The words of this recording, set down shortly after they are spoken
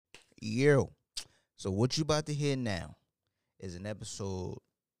Yo. So what you about to hear now is an episode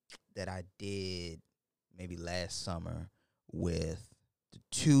that I did maybe last summer with the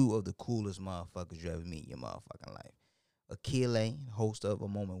two of the coolest motherfuckers you ever meet in your motherfucking life. Akile, host of A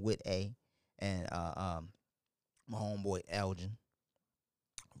Moment with A, and my homeboy Elgin.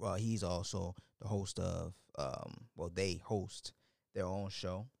 Well, he's also the host of they host their own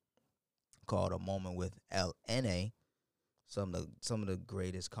show called A Moment with LNA. Some of the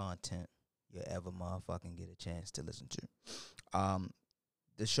greatest content you ever motherfucking get a chance to listen to.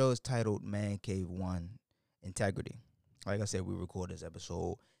 The show is titled Man Cave 1 Integrity. Like I said, we recorded this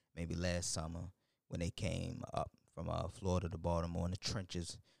episode maybe last summer when they came up from Florida to Baltimore in the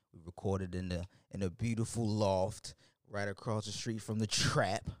trenches. We recorded in the beautiful loft right across the street from the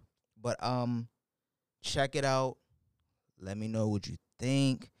trap. But check it out. Let me know what you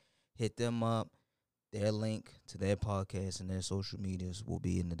think. Hit them up. Their link to their podcast and their social medias will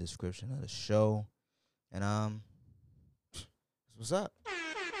be in the description of the show. And that's what's up.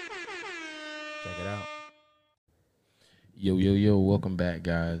 Check it out. Yo, welcome back,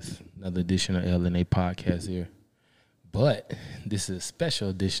 guys. Another edition of LNA Podcast here. But this is a special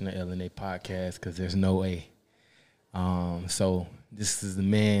edition of LNA Podcast because there's no A. So this is the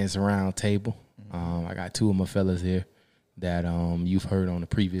man's round table. I got two of my fellas here that you've heard on the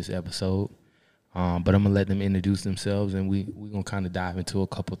previous episode. But I'm going to let them introduce themselves, and we're going to kind of dive into a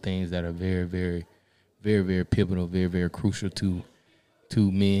couple things that are very, very, very, very pivotal, very, very crucial to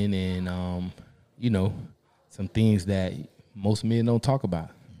men and, some things that most men don't talk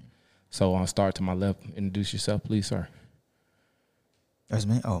about. So I'll start to my left. Introduce yourself, please, sir. That's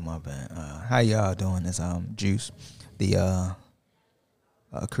me? Oh, my bad. How y'all doing? It's Juice, the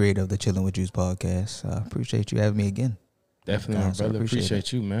creator of the Chilling with Juice podcast. Appreciate you having me again. Definitely, my brother.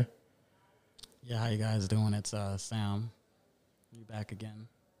 Appreciate you, man. Yeah, how you guys doing? It's Sam. You back again?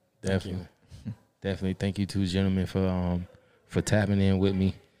 Definitely. Definitely. Thank you two gentlemen for tapping in with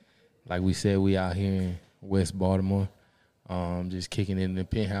me. Like we said, we out here in West Baltimore. Just kicking it in the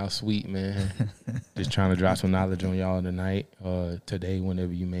penthouse suite, man. Just trying to drop some knowledge on y'all tonight, today,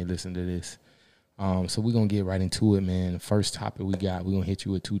 whenever you may listen to this. So we're going to get right into it, man. The first topic we got, we're going to hit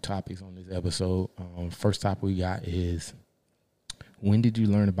you with two topics on this episode. First topic we got is, when did you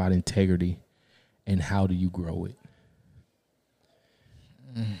learn about integrity and how do you grow it?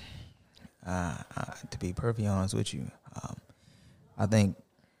 To be perfectly honest with you, I think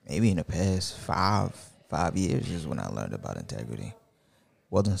maybe in the past five years is when I learned about integrity.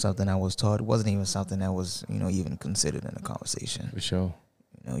 Wasn't something I was taught. It wasn't even something that was, even considered in a conversation. For sure.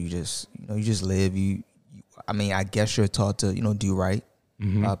 You just live. I guess you're taught to, do right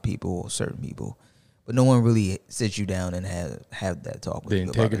by people or certain people, but no one really sits you down and have that talk with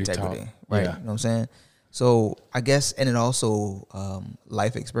you about integrity. Right. Yeah. You know what I'm saying? So I guess, and it also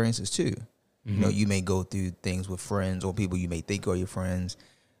life experiences too. You may go through things with friends or people you may think are your friends.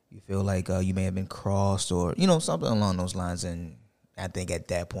 You feel like you may have been crossed or, something along those lines. And I think at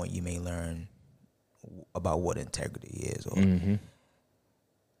that point you may learn about what integrity is or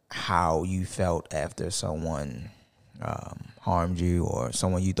how you felt after someone harmed you or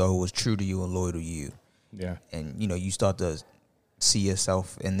someone you thought was true to you and loyal to you. Yeah. And, you start to see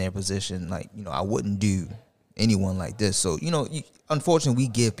yourself in their position. Like, I wouldn't do anyone like this. So, unfortunately, we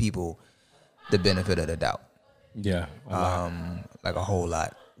give people the benefit of the doubt. Yeah. Like a whole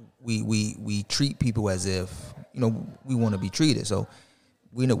lot. We treat people as if, we want to be treated. So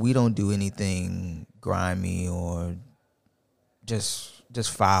we don't do anything grimy or just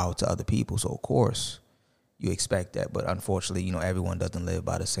foul to other people. So of course you expect that, but unfortunately, everyone doesn't live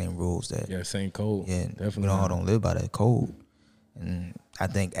by the same rules same code. Yeah, definitely. We all don't live by that code. And I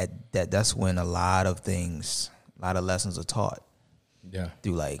think that's when a lot of lessons are taught. Yeah.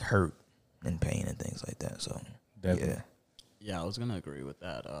 Through like hurt and pain and things like that. So definitely. Yeah, I was gonna agree with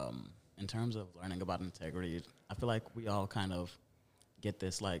that. In terms of learning about integrity, I feel like we all kind of get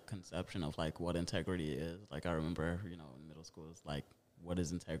this like conception of like what integrity is. Like I remember, in middle school, it's like, what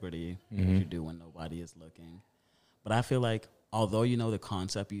is integrity? What you do when nobody is looking. But I feel like although you know the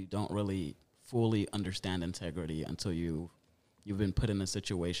concept, you don't really fully understand integrity until you've been put in a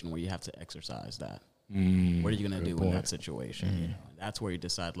situation where you have to exercise that. What are you gonna do in that situation? That's where you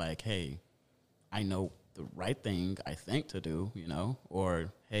decide like, hey, I know the right thing I think to do,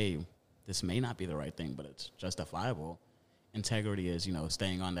 or hey, this may not be the right thing, but it's justifiable. Integrity is,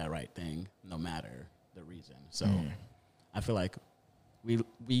 staying on that right thing no matter the reason. So I feel like we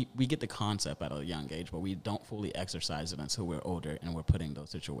get the concept at a young age, but we don't fully exercise it until we're older and we're put in those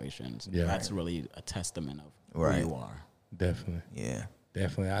situations. Yeah. That's really a testament of who you are. Definitely. yeah.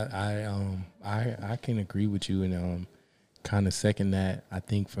 Definitely. I can agree with you. And kind of second that. I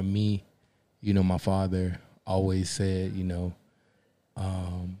think for me, you know, my father always said, you know,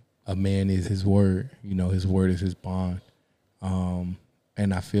 a man is his word. You know, his word is his bond.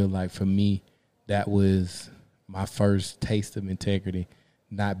 And I feel like for me, that was my first taste of integrity,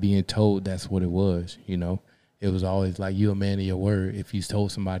 not being told that's what it was, you know. It was always like, you a man of your word. If you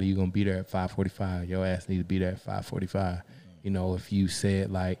told somebody you're going to be there at 5:45, your ass need to be there at 5:45. You know, if you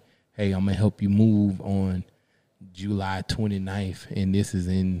said like, hey, I'm going to help you move on July 29th, and this is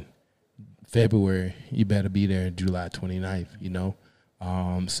in February, you better be there July 29th, you know.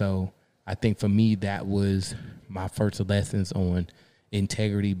 So I think for me, that was my first lessons on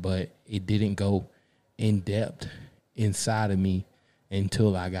integrity, but it didn't go in depth inside of me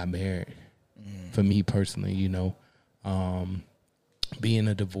until I got married. For me personally, you know, being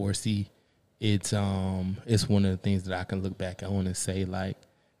a divorcee, it's one of the things that I can look back on and say, like,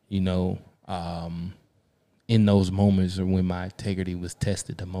 you know, in those moments are when my integrity was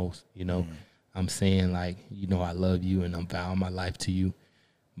tested the most. You know, I'm saying, like, you know, I love you and I'm vowing my life to you,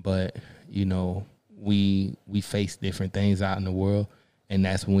 but you know, we face different things out in the world, and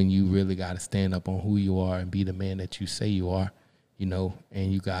that's when you really got to stand up on who you are and be the man that you say you are, you know,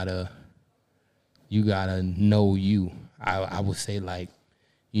 and you gotta know you. I would say, like,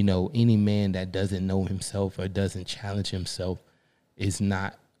 you know, any man that doesn't know himself or doesn't challenge himself is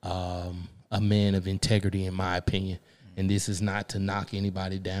not a man of integrity, in my opinion. And this is not to knock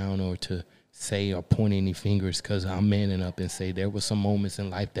anybody down or to say or point any fingers, because I'm manning up and say there were some moments in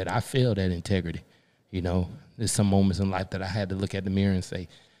life that I failed at integrity. You know, there's some moments in life that I had to look at the mirror and say,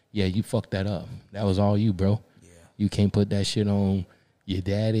 yeah, you fucked that up. That was all you, bro. Yeah. You can't put that shit on your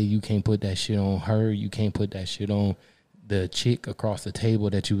daddy. You can't put that shit on her. You can't put that shit on the chick across the table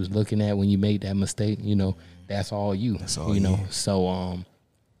that you was looking at when you made that mistake. You know, that's all you. That's all you know. So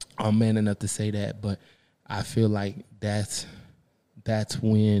I'm man enough to say that, but I feel like that's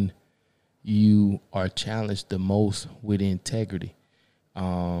when you are challenged the most with integrity.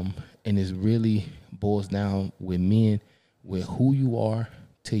 And it really boils down with men, with who you are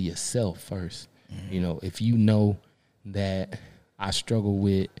to yourself first. You know, if you know that I struggle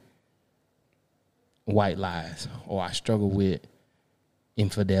with white lies, or I struggle with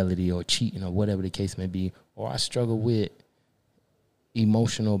infidelity or cheating or whatever the case may be, or I struggle with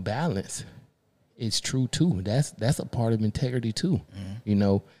emotional balance, it's true too. That's a part of integrity too. You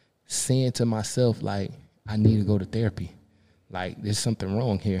know, saying to myself, like, I need to go to therapy. Like, there's something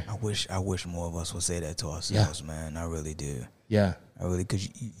wrong here. I wish more of us would say that to ourselves, man. I really do. Yeah. I really, because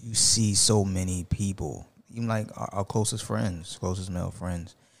you see so many people, even like our closest friends, closest male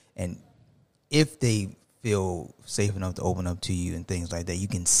friends, and if they feel safe enough to open up to you and things like that, you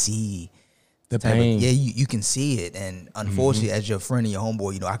can see the pain. You can see it. And unfortunately, as your friend and your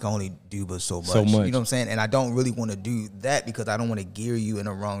homeboy, you know, I can only do but so much. You know what I'm saying? And I don't really want to do that because I don't want to gear you in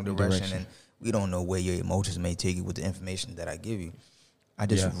the wrong direction. And we don't know where your emotions may take you with the information that I give you. I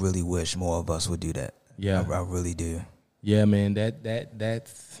just really wish more of us would do that. Yeah. I really do. Yeah, man.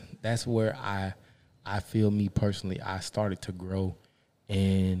 That's where I feel, me personally, I started to grow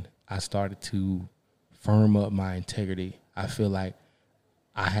and I started to firm up my integrity. I feel like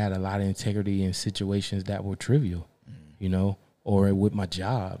I had a lot of integrity in situations that were trivial, you know, or with my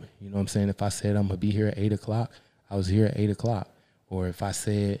job. You know what I'm saying? If I said I'm going to be here at 8 o'clock, I was here at 8 o'clock. Or if I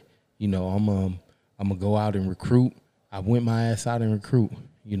said, you know, I'm going to go out and recruit, I went my ass out and recruit,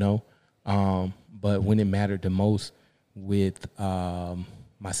 you know. But when it mattered the most with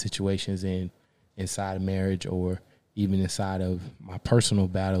my situations inside of marriage or even inside of my personal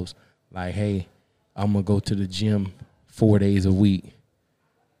battles, like, hey, I'm going to go to the gym 4 days a week.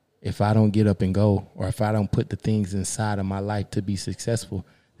 If I don't get up and go, or if I don't put the things inside of my life to be successful,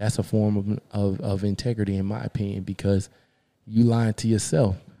 that's a form of integrity, in my opinion, because you lying to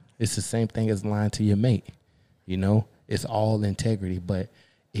yourself. It's the same thing as lying to your mate. You know, it's all integrity. But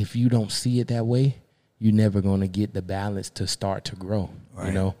if you don't see it that way, you're never going to get the balance to start to grow. Right.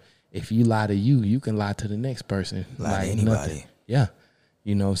 You know, if you lie to you, you can lie to the next person. Lie to anybody. Nothing. Yeah.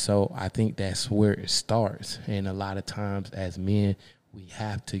 You know, so I think that's where it starts. And a lot of times as men, we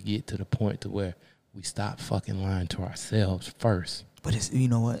have to get to the point to where we stop fucking lying to ourselves first. But it's, you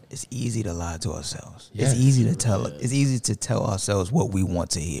know what? It's easy to lie to ourselves. Yes. It's easy to tell. It's easy to tell ourselves what we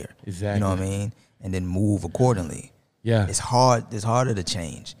want to hear. Exactly. You know what I mean? And then move accordingly. Yeah. It's hard. It's harder to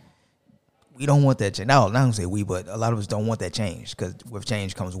change. We don't want that change. Now, I'm gonna say we, but a lot of us don't want that change because with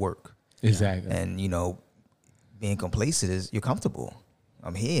change comes work. Exactly. And you know, being complacent is you're comfortable.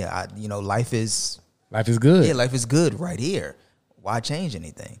 I'm here. You know, life is good. Yeah, life is good right here. Why change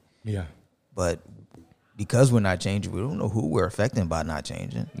anything? Yeah. But because we're not changing, we don't know who we're affecting by not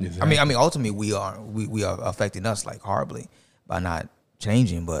changing. Exactly. I mean, ultimately we are affecting us like horribly by not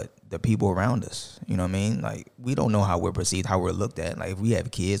changing, but the people around us, you know what I mean? Like, we don't know how we're perceived, how we're looked at. Like, if we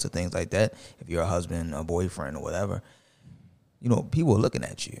have kids or things like that, if you're a husband, a boyfriend, or whatever, you know, people are looking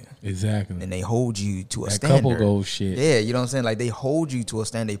at you. Exactly. And they hold you to a that standard. couple goal shit. Yeah, you know what I'm saying? Like, they hold you to a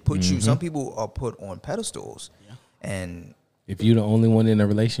standard. They put you, some people are put on pedestals. Yeah. And if you're the only one in a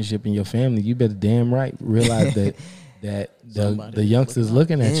relationship in your family, you better damn right realize that the youngsters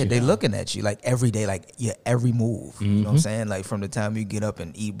looking at you. They looking at you like every day, like every move. You know what I'm saying? Like, from the time you get up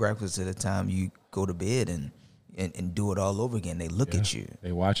and eat breakfast to the time you go to bed and do it all over again, they look at you.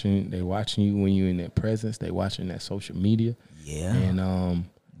 They watching you when you're in their presence. They watching that social media. Yeah. And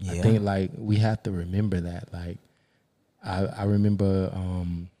I think like we have to remember that. Like I remember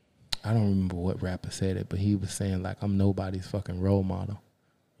I don't remember what rapper said it, but he was saying like, I'm nobody's fucking role model,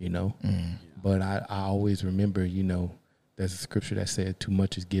 you know? But I always remember, you know, there's a scripture that said too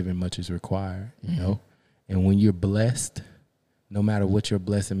much is given, much is required, you know? And when you're blessed, no matter what your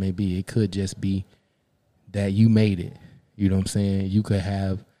blessing may be, it could just be that you made it. You know what I'm saying? You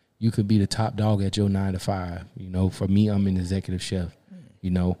could be the top dog at your 9 to 5. You know, for me, I'm an executive chef,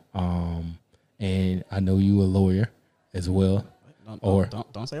 you know, and I know you a lawyer as well.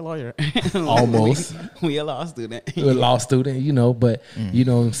 Don't say lawyer. Almost. we a law student. You're a law student, you know, but you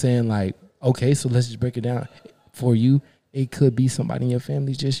know what I'm saying? Like, okay, so let's just break it down. For you, it could be somebody in your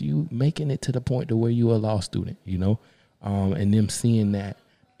family, just you making it to the point to where you're a law student, you know, and them seeing that,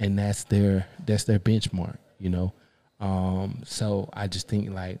 and that's their benchmark, you know. So I just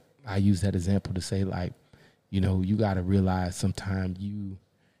think like I use that example to say like, you know, you got to realize sometimes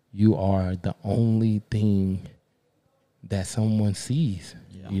you are the only thing that someone sees,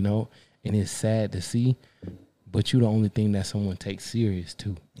 you know, and it's sad to see, but you're the only thing that someone takes serious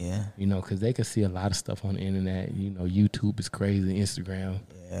too. Yeah. You know, because they can see a lot of stuff on the internet. You know, YouTube is crazy, Instagram,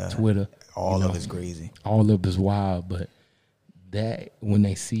 Twitter. All of it's crazy. All of it's wild, but that when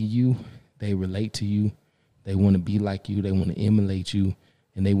they see you, they relate to you. They want to be like you. They want to emulate you,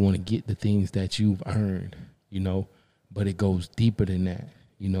 and they want to get the things that you've earned, you know. But it goes deeper than that.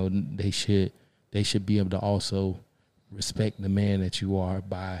 You know, they should be able to also respect the man that you are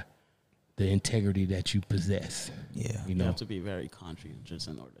by the integrity that you possess. Yeah. You know, have to be very conscientious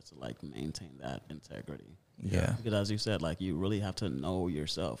in order to like maintain that integrity. Yeah. Because as you said, like you really have to know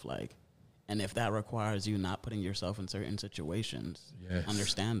yourself, like, and if that requires you not putting yourself in certain situations,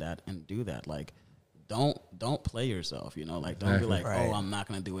 understand that and do that. Like, don't play yourself, you know, like don't be like, oh, I'm not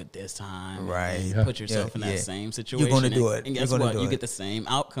gonna do it this time. Right. Put yourself in that same situation. You're gonna do it. And guess what? You get the same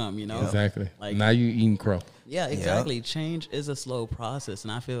outcome, you know? Exactly. Like, now you eating crow. Yeah, exactly. Change is a slow process,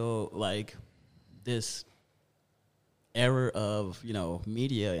 and I feel like this era of, you know,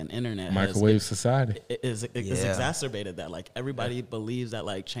 media and internet microwave society is exacerbated that. Like everybody believes that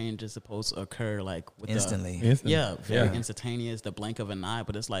like change is supposed to occur like with instantly. Very instantaneous, the blink of an eye.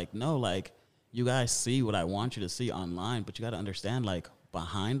 But it's like, no, like you guys see what I want you to see online, but you got to understand, like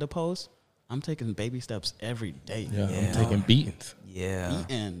behind the post, I'm taking baby steps every day. I'm taking beatings.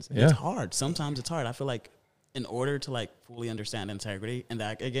 Beatings. It's hard. Sometimes it's hard. I feel like in order to like fully understand integrity, and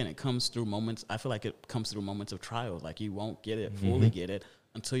that again, it comes through moments. I feel like it comes through moments of trials. Like you won't get it, fully get it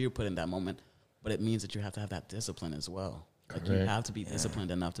until you're put in that moment. But it means that you have to have that discipline as well. Like you have to be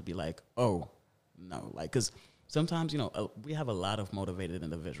disciplined enough to be like, oh no, like, because sometimes, you know, we have a lot of motivated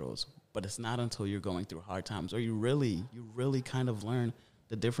individuals, but it's not until you're going through hard times or you really kind of learn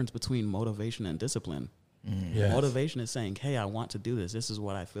the difference between motivation and discipline. Motivation is saying, hey, I want to do this. This is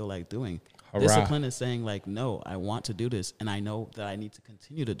what I feel like doing. Hurrah. Discipline is saying like, no, I want to do this. And I know that I need to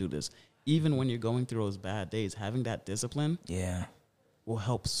continue to do this. Even when you're going through those bad days, having that discipline will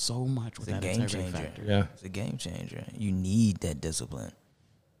help so much with that integrity factor. Yeah. It's a game changer. You need that discipline.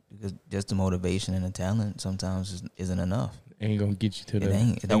 Because just the motivation and the talent sometimes isn't enough. Ain't gonna get you to the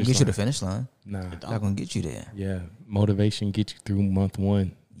It don't get you to the finish line. Nah. It's not gonna get you there. Yeah. Motivation get you through month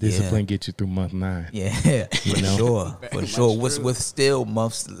 1. Discipline get you through month 9. Yeah, for sure. For sure. With still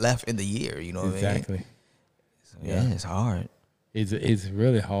months left in the year, you know what I mean? Exactly. So, yeah, it's hard. It's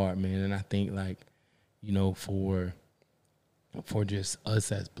really hard, man. And I think like, you know, for just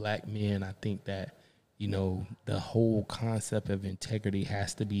us as black men, I think that, you know, the whole concept of integrity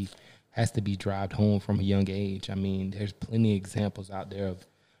has to be driven home from a young age. I mean, there's plenty of examples out there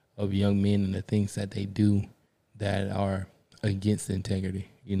of young men and the things that they do that are against integrity.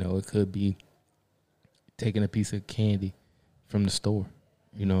 You know, it could be taking a piece of candy from the store.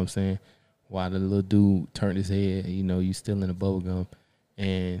 You know what I'm saying? While the little dude turned his head, you know, you still in a bubble gum,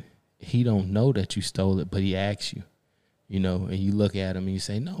 and he don't know that you stole it, but he asks you. you know, and you look at him and you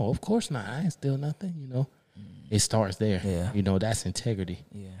say, no, of course not. I ain't steal nothing, you know. It starts there. Yeah. You know, that's integrity.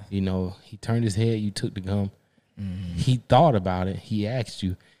 Yeah. You know, he turned his head, you took the gum. Mm-hmm. He thought about it, he asked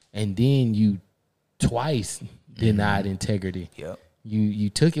you, and then you twice denied integrity. Yep. You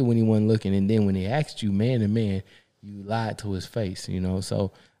took it when he wasn't looking, and then when he asked you man to man, you lied to his face, you know.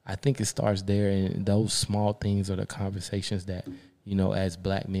 So I think it starts there, and those small things are the conversations that, you know, as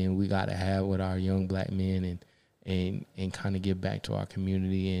black men, we got to have with our young black men and kind of get back to our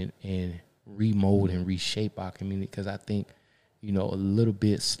community and remold and reshape our community. Because I think, you know, a little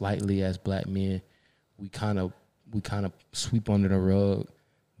bit slightly as black men, we kind of sweep under the rug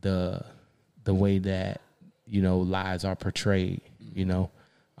the way that, you know, lies are portrayed, you know.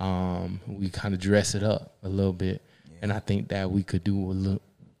 We kind of dress it up a little bit. Yeah. And I think that we could do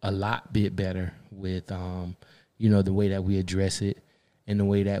a lot bit better with, you know, the way that we address it and the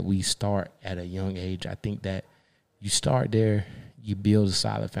way that we start at a young age. I think that you start there, you build a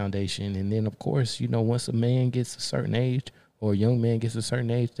solid foundation. And then, of course, you know, once a man gets a certain age or a young man gets a certain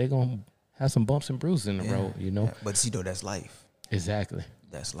age, they're going to have some bumps and bruises in the road, you know. Yeah. But, you know, that's life. Exactly.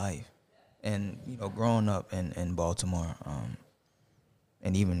 That's life. And, you know, growing up in Baltimore,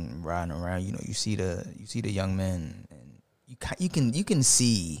 and even riding around, you know, you see the young men, and you can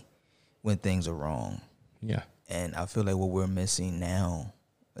see when things are wrong. Yeah. And I feel like what we're missing now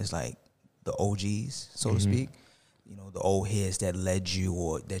is like the OGs, so to speak. You know, the old heads that led you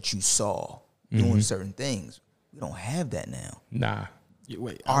or that you saw doing certain things. We don't have that now. Nah.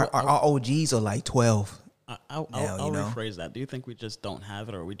 Wait, Our OGs are like 12. I'll know? rephrase that. Do you think we just don't have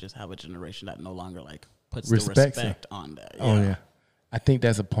it, or we just have a generation that no longer like puts Respects the respect on that? Yeah. Oh yeah, I think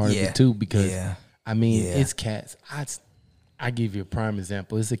that's a part of it too, because I mean it's cats. I give you a prime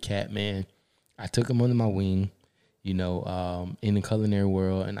example. It's a cat, man. I took him under my wing, you know, in the culinary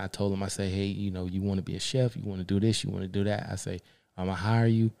world, and I told him, I say, hey, you know, you want to be a chef, you want to do this, you want to do that. I say, I'm gonna hire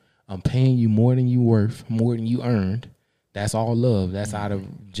you. I'm paying you more than you worth, more than you earned. That's all love. That's out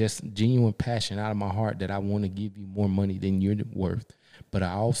of just genuine passion out of my heart that I want to give you more money than you're worth. But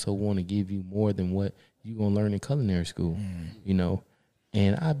I also want to give you more than what you're going to learn in culinary school, you know.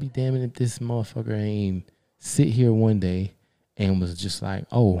 And I'd be damn it if this motherfucker ain't sit here one day and was just like,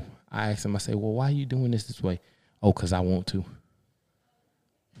 oh, I asked him, I say, well, why are you doing this way? Oh, because I want to.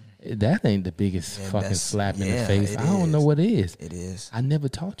 That ain't the biggest fucking slap in the face. I don't know what it is. It is. I never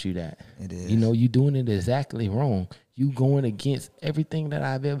taught you that. It is. You know, you doing it exactly wrong. You going against everything that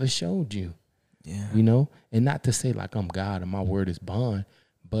I've ever showed you. Yeah. You know? And not to say like I'm God and my word is bond,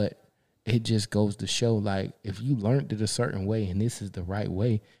 but it just goes to show like if you learned it a certain way and this is the right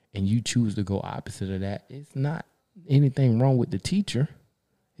way and you choose to go opposite of that, it's not anything wrong with the teacher.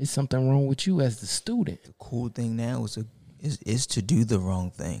 It's something wrong with you as the student. The cool thing now is to do the wrong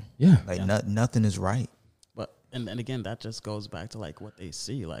thing. Yeah. Like nothing is right. But and again, that just goes back to like what they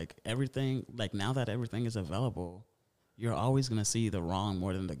see. Like everything, like now that everything is available, you're always gonna see the wrong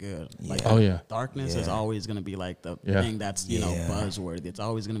more than the good. Like darkness is always gonna be like the thing that's you know buzzword. It's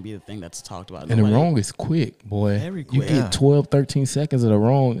always gonna be the thing that's talked about. And the wrong is quick, boy. Very quick. You get 12, 13 seconds of the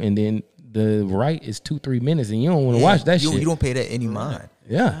wrong, and then the right is 2-3 minutes, and you don't want to watch that shit. You don't pay that any mind.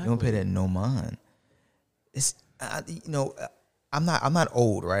 Yeah, you don't pay that no mind. It's you know, I'm not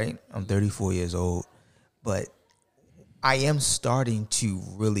old, right? I'm 34 years old, but I am starting to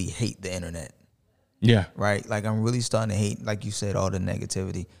really hate the internet. Yeah. Right? Like I'm really starting to hate, like you said, all the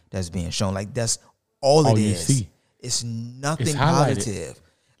negativity that's being shown. Like that's all it is. You see. It's nothing positive.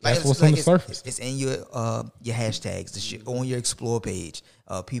 Like that's what's on the surface. It's in your hashtags, the shit on your explore page.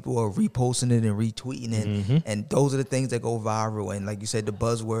 People are reposting it and retweeting it, and those are the things that go viral. And like you said, the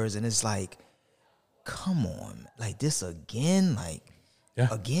buzzwords, and it's like, come on, like this again, like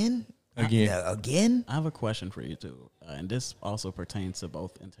again. I have a question for you too, and this also pertains to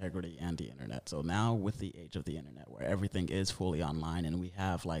both integrity and the internet. So now with the age of the internet, where everything is fully online, and we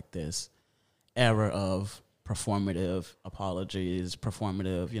have like this era of performative apologies,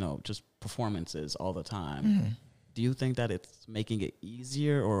 performative, you know, just performances all the time. Do you think that it's making it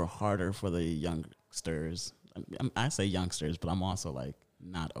easier or harder for the youngsters? I say youngsters, but I'm also like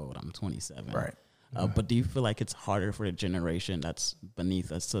not old. I'm 27. Right. But do you feel like it's harder for the generation that's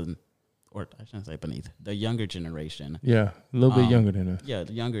beneath us or I shouldn't say beneath, the younger generation? Yeah, a little bit younger than us. Yeah,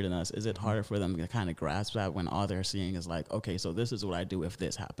 younger than us. Is it harder for them to kind of grasp that when all they're seeing is like, okay, so this is what I do if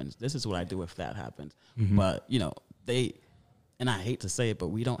this happens. This is what I do if that happens. But, you know, and I hate to say it, but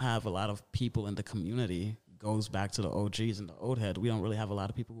we don't have a lot of people in the community, goes back to the OGs and the old head. We don't really have a lot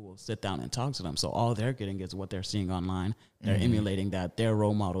of people who will sit down and talk to them. So all they're getting is what they're seeing online. They're emulating that. Their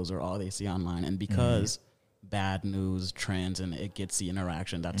role models are all they see online. And because bad news trends and it gets the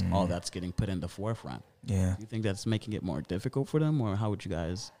interaction. That's all that's getting put in the forefront. Yeah, Do you think that's making it more difficult for them, or how would you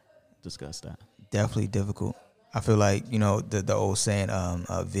guys discuss that? definitely difficult. I feel like, you know, the old saying,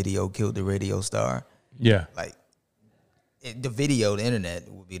 video killed the radio star. Yeah. Like, the video, the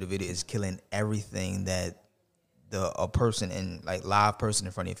internet would be the video is killing everything that a person in, like, live person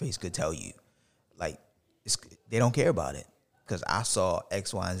in front of your face could tell you. Like, they don't care about it because I saw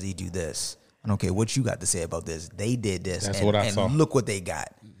X, Y, and Z do this. I don't care what you got to say about this. They did this. That's what I saw. Look what they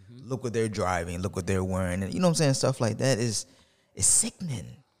got. Look what they're driving. Look what they're wearing. And you know what I'm saying? Stuff like that is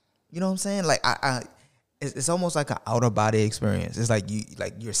sickening. You know what I'm saying? Like, it's almost like an outer body experience. It's like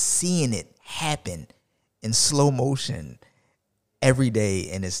you're seeing it happen in slow motion every day,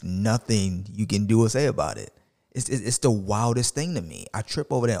 and it's nothing you can do or say about it. It's the wildest thing to me. I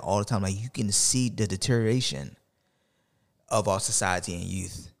trip over that all the time. Like, you can see the deterioration of our society and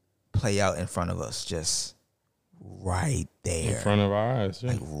youth play out in front of us, just right there, In front of our eyes.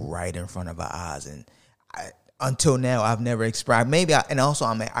 Yeah. like right in front of our eyes. And until now, I've never experienced.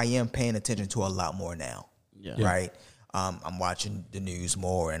 I am paying attention to a lot more now. Yeah. Right. I'm watching the news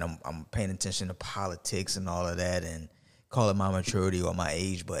more, and I'm paying attention to politics and all of that, and call it my maturity or my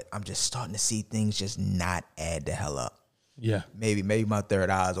age, but I'm just starting to see things just not add the hell up. Yeah. Maybe my third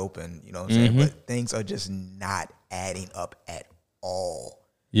eye is open, you know what I'm saying? But things are just not adding up at all.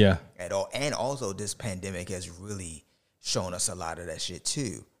 Yeah. At all. And also, this pandemic has really shown us a lot of that shit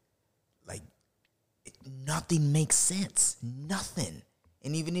too. Like, nothing makes sense. Nothing.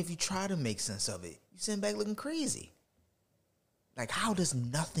 And even if you try to make sense of it, you sitting back looking crazy. Like, how does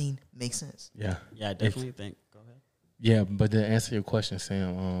nothing make sense? Yeah. Yeah, I definitely think. Go ahead. Yeah, but to answer your question,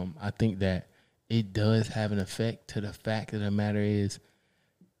 Sam, I think that it does have an effect. To the fact of the matter is,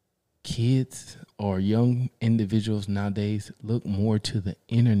 kids or young individuals nowadays look more to the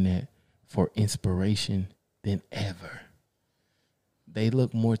internet for inspiration than ever. They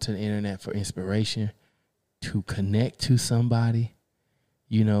look more to the internet for inspiration, to connect to somebody,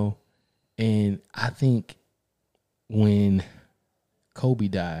 you know. And I think when Kobe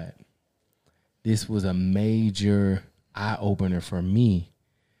died, this was a major eye-opener for me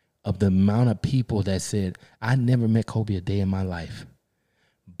of the amount of people that said, I never met Kobe a day in my life,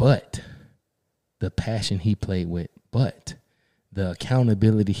 but the passion he played with, but the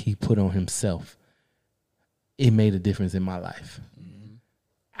accountability he put on himself, it made a difference in my life.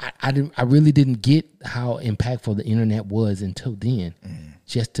 I really didn't get how impactful the internet was until then,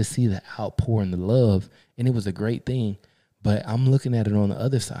 just to see the outpour and the love, and it was a great thing. But I'm looking at it on the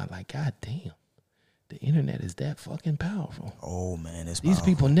other side like, God damn, the internet is that fucking powerful. Oh, man, it's These powerful.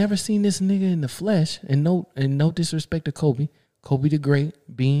 people never seen this nigga in the flesh, and no disrespect to Kobe. Kobe the Great,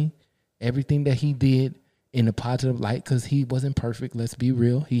 being everything that he did in a positive light, because he wasn't perfect, let's be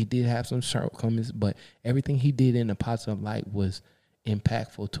real. He did have some shortcomings, but everything he did in a positive light was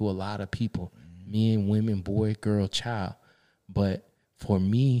impactful to a lot of people, men, women, boy, girl, child. But for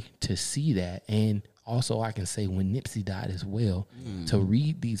me to see that, and also I can say when Nipsey died as well, to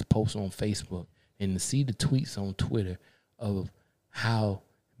read these posts on Facebook and to see the tweets on Twitter of how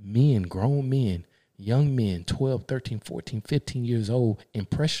men, grown men, young men, 12, 13, 14, 15 years old,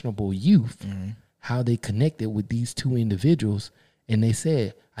 impressionable youth, how they connected with these two individuals. And they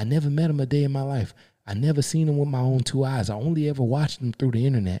said, I never met them a day in my life. I never seen them with my own two eyes. I only ever watched them through the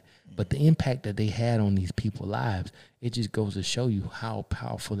internet. But the impact that they had on these people's lives, it just goes to show you how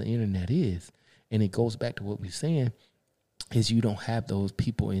powerful the internet is. And it goes back to what we're saying, is you don't have those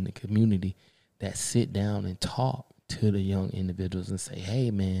people in the community that sit down and talk to the young individuals and say, hey,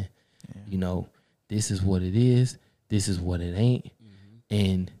 man, you know, this is what it is. This is what it ain't.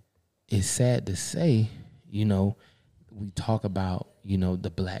 And it's sad to say, you know, we talk about, you know,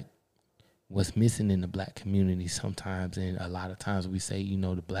 what's missing in the black community sometimes. And a lot of times we say, you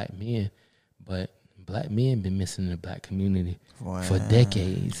know, the black men, but black men been missing in the black community for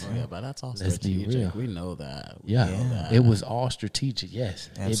decades. Oh, yeah, but that's all Let's be strategic. real. We know that. Yeah, know that. it was all strategic. Yes,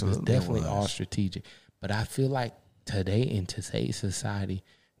 Absolutely, it was definitely it all was. strategic. But I feel like today in today's society,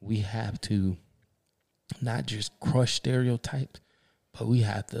 we have to not just crush stereotypes, but we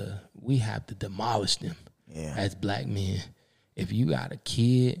have to demolish them Yeah. as black men. If you got a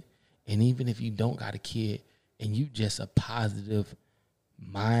kid, and even if you don't got a kid, and you just a positive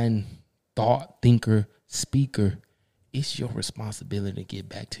mind, thought, thinker, speaker, it's your responsibility to get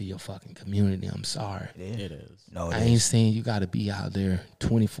back to your fucking community. I'm sorry. It is. No, it I is. ain't saying you got to be out there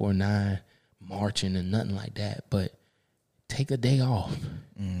 24/9 marching and nothing like that, but take a day off.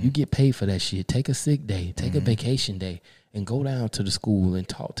 You get paid for that shit. Take a sick day, take a vacation day, and go down to the school and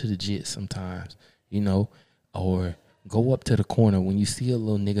talk to the jits sometimes, you know, or go up to the corner when you see a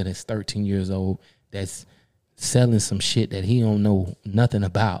little nigga that's 13 years old that's selling some shit that he don't know nothing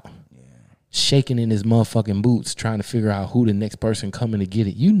about, shaking in his motherfucking boots, trying to figure out who the next person coming to get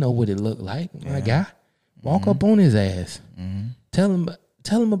it. You know what it looked like, my guy. Walk up on his ass. Tell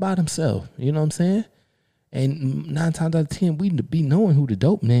him about himself. You know what I'm saying? And 9 times out of 10, we be knowing who the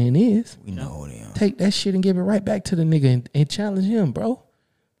dope man is. We know him. Take that shit and give it right back to the nigga and challenge him, bro.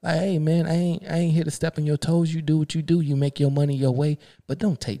 Like, hey man, I ain't here to step on your toes. You do what you do. You make your money your way, but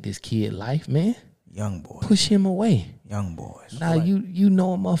don't take this kid life, man. Young boys. Push him away. Young boys. Now you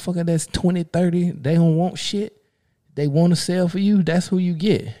know a motherfucker that's 20, 30, they don't want shit. They want to sell for you. That's who you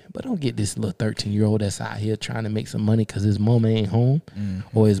get. But don't get this little 13-year-old that's out here trying to make some money because his mama ain't home,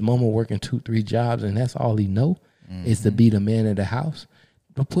 or his mama working 2-3 jobs and that's all he know is to be the man of the house.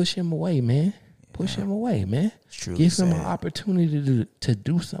 But push him away, man. Push him away, man. Give him an opportunity to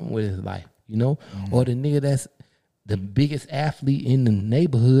do something with his life, you know? Or the nigga that's the biggest athlete in the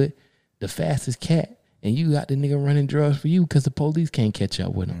neighborhood, the fastest cat, and you got the nigga running drugs for you because the police can't catch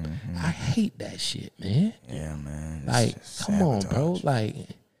up with him. I hate that shit, man. Yeah, man. Like, come on, bro. Like,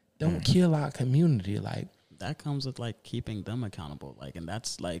 don't kill our community. Like, that comes with like keeping them accountable. Like, and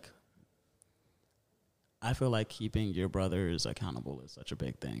that's like, I feel like keeping your brothers accountable is such a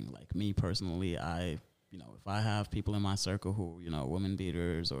big thing. Like me personally, if I have people in my circle who, women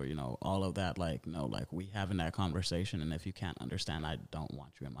beaters or, all of that, like, no, like we having that conversation. And if you can't understand, I don't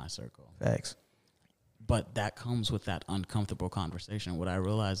want you in my circle. Facts. But that comes with that uncomfortable conversation. What I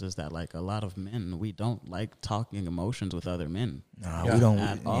realize is that, like, a lot of men, we don't like talking emotions with other men. No, we don't.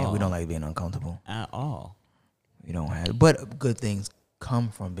 We don't like being uncomfortable at all. We don't have. But good things come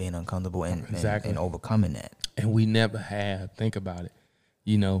from being uncomfortable and overcoming that. And we never have. Think about it.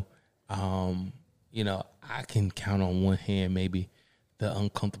 I can count on one hand maybe the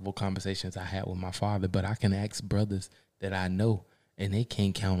uncomfortable conversations I had with my father, but I can ask brothers that I know, and they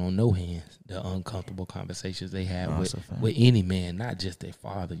can't count on no hands the uncomfortable conversations they have with any man, not just their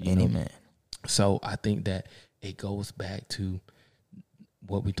father. Any man. So I think that it goes back to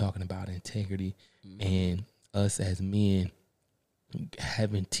what we're talking about, integrity, and us as men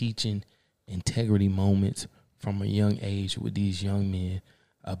having teaching integrity moments from a young age with these young men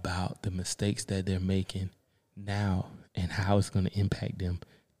about the mistakes that they're making now and how it's going to impact them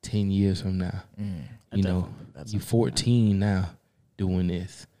 10 years from now. You're 14 now doing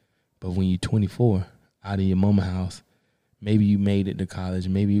this, but when you're 24 out of your mama house, maybe you made it to college,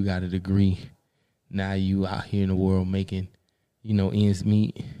 maybe you got a degree, now you out here in the world making ends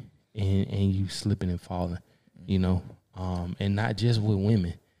meet, and you slipping and falling, and not just with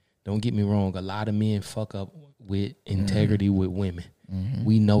women. Don't get me wrong, a lot of men fuck up with integrity with women.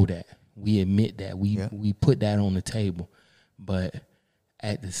 We know that, we admit that, we put that on the table, but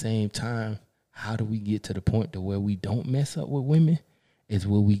at the same time, how do we get to the point to where we don't mess up with women? Is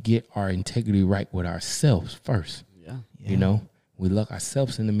where we get our integrity right with ourselves first. Yeah. We look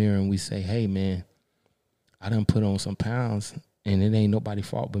ourselves in the mirror and we say, hey, man, I done put on some pounds and it ain't nobody's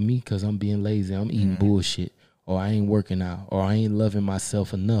fault but me because I'm being lazy. I'm eating bullshit, or I ain't working out, or I ain't loving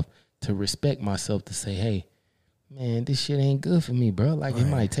myself enough to respect myself to say, hey, man, this shit ain't good for me, bro. Like, it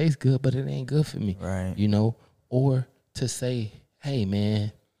might taste good, but it ain't good for me. Right. Or to say, hey,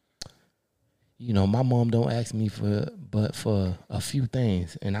 man, my mom don't ask me for a few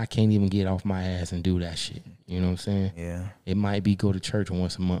things, and I can't even get off my ass and do that shit. You know what I'm saying? Yeah. It might be go to church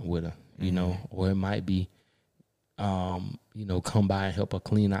once a month with her, or it might be, come by and help her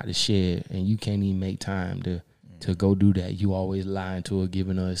clean out the shed, and you can't even make time to go do that. You always lying to her,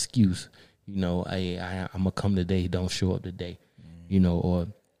 giving her an excuse. Hey, I'm going to come today, don't show up today. Or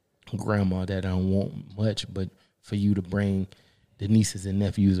grandma that I don't want much, but for you to bring the nieces and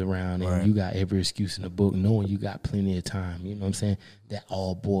nephews around, and you got every excuse in the book, knowing you got plenty of time. You know what I'm saying? That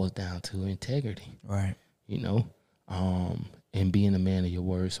all boils down to integrity. Right. And being a man of your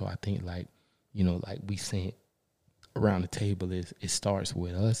word. So I think, like we said around the table, it starts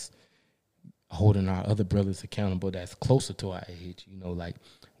with us holding our other brothers accountable that's closer to our age. Like,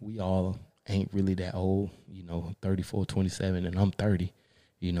 we all ain't really that old, 34, 27, and I'm 30,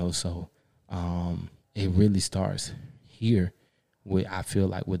 so it really starts here. I feel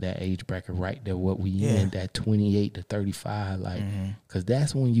like with that age bracket right there, what we in, that 28 to 35, like, because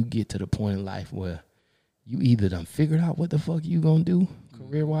that's when you get to the point in life where you either done figured out what the fuck you gonna do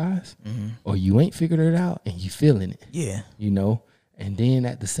career-wise, or you ain't figured it out and you feeling it. Yeah. And then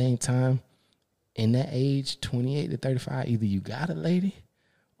at the same time, in that age, 28 to 35, either you got a lady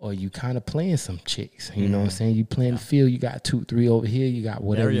or you kind of playing some chicks. You know what I'm saying? You playing the field, you got 2, 3 over here, you got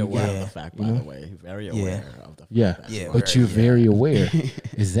whatever very you aware got. of the fact, by the way. Very aware of the fact. But you're very aware.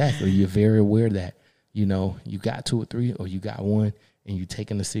 Exactly. You're very aware that, you got 2 or 3 or you got one and you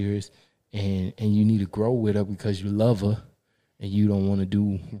taking it serious and you need to grow with her because you love her and you don't want to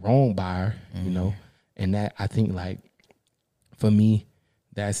do wrong by her, you know. And that, I think, like, for me,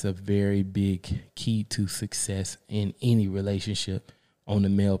 that's a very big key to success in any relationship on the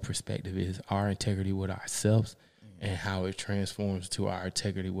male perspective, is our integrity with ourselves and how it transforms to our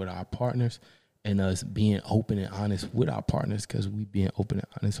integrity with our partners, and us being open and honest with our partners because we being open and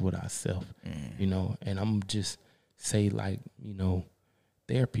honest with ourselves, you know. And I'm just say, like, you know,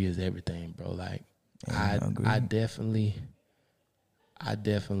 therapy is everything, bro. Like, I definitely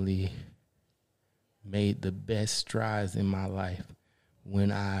made the best strides in my life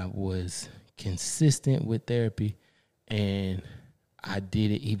when I was consistent with therapy, and I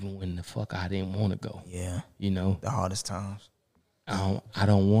did it even when the fuck I didn't want to go. Yeah. You know? The hardest times. I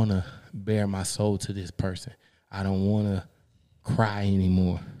don't want to bare my soul to this person. I don't want to cry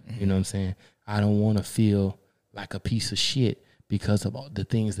anymore. You know what I'm saying? I don't want to feel like a piece of shit because of all the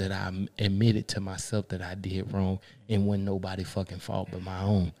things that I admitted to myself that I did wrong, and when nobody fucking fault but my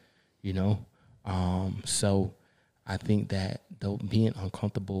own, you know? So I think that though being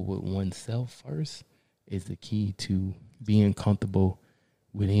uncomfortable with oneself first is the key to being comfortable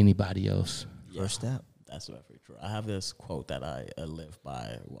with anybody else. First step. That's very true. I have this quote that I live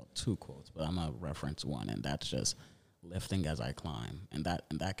by. Well, two quotes, but I'm gonna reference one, and that's just lifting as I climb, and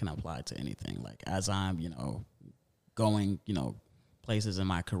that can apply to anything. Like, as I'm, you know, going, you know, places in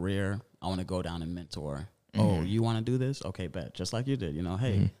my career, I want to go down and mentor. Oh, you want to do this? Okay, bet. Just like you did, you know.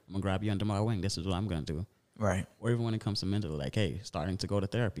 Hey, I'm gonna grab you under my wing. This is what I'm gonna do. Right. Or even when it comes to mentally, like, hey, starting to go to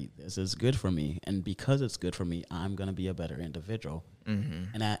therapy. This is good for me, and because it's good for me, I'm gonna be a better individual.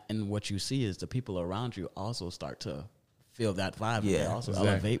 And what you see is the people around you also start to feel that vibe. And they also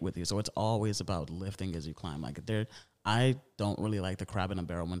elevate with you. So it's always about lifting as you climb. Like, I don't really like the crab in a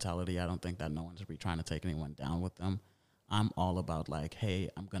barrel mentality. I don't think that no one should be trying to take anyone down with them. I'm all about, like, hey,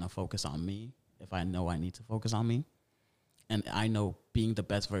 I'm gonna focus on me if I know I need to focus on me. And I know being the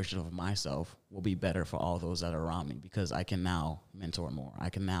best version of myself will be better for all those that are around me, because I can now mentor more. I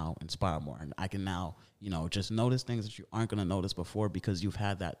can now inspire more. And I can now, you know, just notice things that you aren't going to notice before, because you've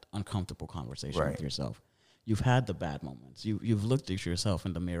had that uncomfortable conversation with yourself. You've had the bad moments. You've looked at yourself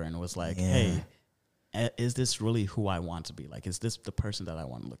in the mirror and was like, hey, is this really who I want to be? Like, is this the person that I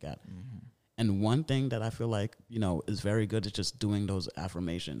want to look at? And one thing that I feel like, you know, is very good is just doing those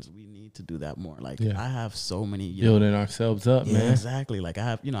affirmations. We need to do that more. Like, I have so many, building ourselves up, man. Exactly. Like,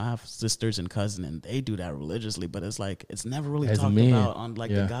 I have sisters and cousins, and they do that religiously, but it's like, it's never really talked about on, like,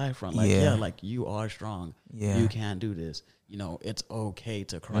 the guy front. Like, like, you are strong. You can do this. You know, it's okay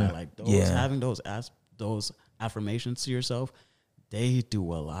to cry. Like, having those affirmations to yourself, they do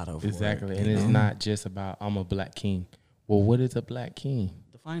a lot of work. And it's not just about, I'm a black king. Well, what is a black king?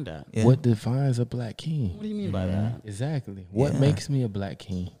 Define that. What defines a black king? What do you mean by that? Exactly. What makes me a black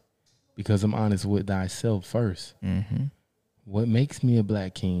king? Because I'm honest with thyself first. What makes me a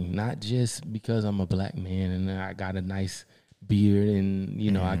black king? Not just because I'm a black man and I got a nice beard and, you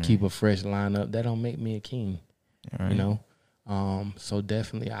know, I keep a fresh lineup. That don't make me a king. You know? So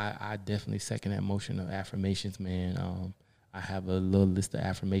definitely, I definitely second that motion of affirmations, man. I have a little list of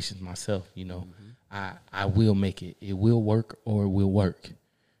affirmations myself, you know. I will make it. It will work, or it will work.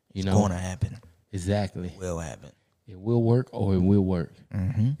 You know? It's going to happen. Exactly. It will happen. It will work, or it will work.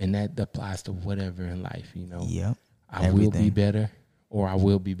 And that applies to whatever in life, you know. Yep. I will be better, or I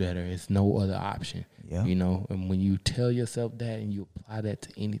will be better. It's no other option. You know, and when you tell yourself that and you apply that to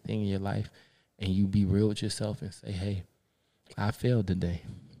anything in your life, and you be real with yourself and say, hey, I failed today,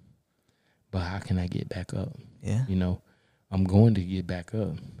 but how can I get back up? You know, I'm going to get back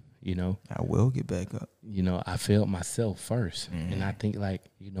up. You know, I will get back up. You know, I failed myself first. And I think, like,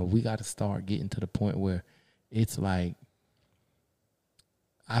 you know, we got to start getting to the point where it's like,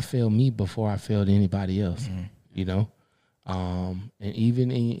 I failed me before I failed anybody else, you know? And even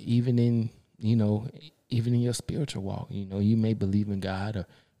in, you know, even in your spiritual walk, you know, you may believe in God or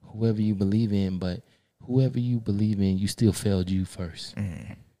whoever you believe in, but whoever you believe in, you still failed you first.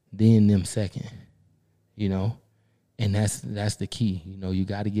 Then them second, you know? And that's the key. You know, you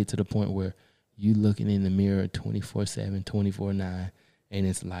got to get to the point where you looking in the mirror 24/7, 24/9, and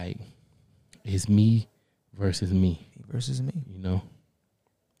it's like, it's me versus me. Me versus me. You know?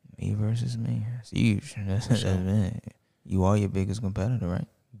 Me versus me. That's huge. That's man. You are your biggest competitor, right?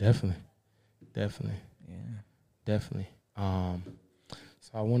 Definitely. Yeah. Definitely. So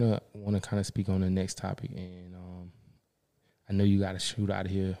I wanna kind of speak on the next topic, and I know you got to shoot out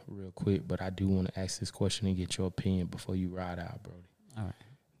of here real quick, but I do want to ask this question and get your opinion before you ride out, Brody. All right.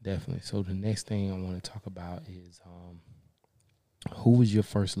 Definitely. So the next thing I want to talk about is who was your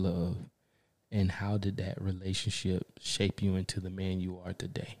first love, and how did that relationship shape you into the man you are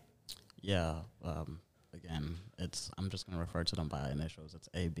today? Yeah. Again, I'm just gonna refer to them by initials. It's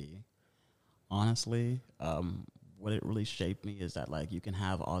AB. Honestly, what it really shaped me is that like you can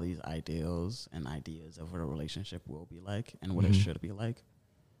have all these ideals and ideas of what a relationship will be like and what it should be like,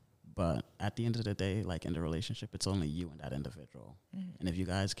 but at the end of the day, like in the relationship, it's only you and that individual. And if you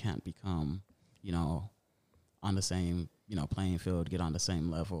guys can't become, on the same, playing field, get on the same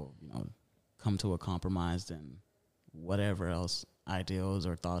level, come to a compromise, then whatever else ideals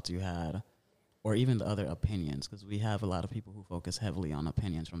or thoughts you had, or even the other opinions, because we have a lot of people who focus heavily on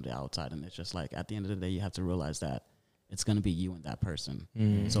opinions from the outside, and it's just like at the end of the day, you have to realize that it's going to be you and that person.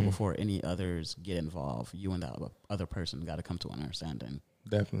 So before any others get involved, you and that other person got to come to an understanding.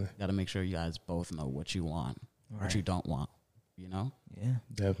 Definitely. Got to make sure you guys both know what you want, what you don't want. Yeah,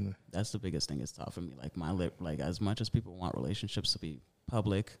 Definitely. That's the biggest thing. It's tough for me. Like as much as people want relationships to be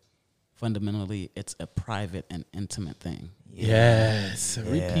public, fundamentally it's a private and intimate thing. Yes.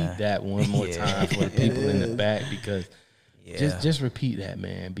 Repeat that one more time for the people in the back, because just repeat that,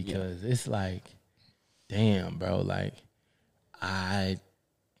 man, because it's like, damn, bro, like I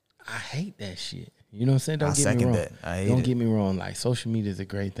hate that shit. You know what I'm saying? Don't get me wrong. Don't get me wrong. Like, social media is a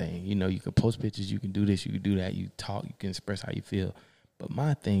great thing. You can post pictures, you can do this, you can do that, you talk, you can express how you feel. But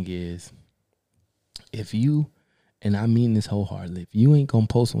my thing is, if you, and I mean this wholeheartedly, if you ain't gonna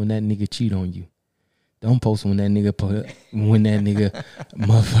post when that nigga cheat on you, don't post when that nigga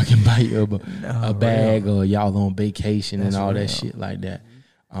motherfucking buy you a bag, or y'all on vacation. That's and all that shit like that.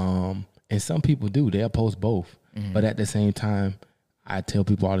 And some people do. They'll post both. But at the same time, I tell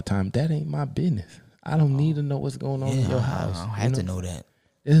people all the time, that ain't my business. I don't need to know what's going on in your house. I don't have to know that.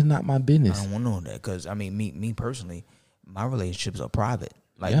 This is not my business. I don't want to know that, because I mean, me personally, my relationships are private.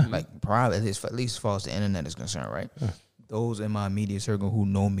 Like private, at least as far as the internet is concerned, right? Yeah. Those in my immediate circle who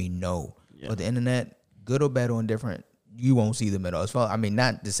know me know. Yeah. But the internet, good or bad or indifferent, you won't see them at all. As far, I mean,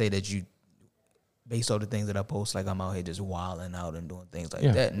 not to say that you, based on the things that I post, like I'm out here just wilding out and doing things like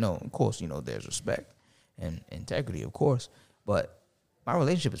that. No, of course, there's respect and integrity, of course. But my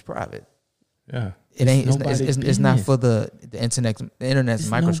relationship is private. Yeah, it's not for the internet. The internet's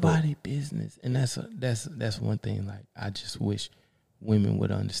microscope. It's nobody's business, and that's one thing. Like, I just wish women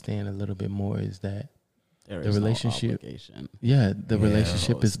would understand a little bit more, is that the relationship. The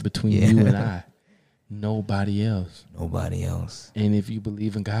relationship is between you and I. Nobody else. Nobody else. And if you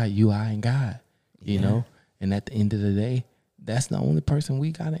believe in God, I and God. You know, and at the end of the day, that's the only person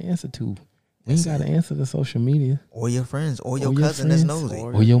we got to answer to. We ain't got to answer the social media. Or your friends. Or your cousin that's nosy.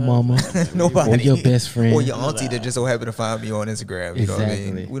 Or your mama. Nobody. Or your best friend. Or your auntie that just so happened to find me on Instagram. You know what I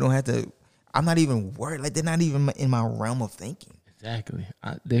mean? We don't have to. I'm not even worried. Like, they're not even in my realm of thinking. Exactly.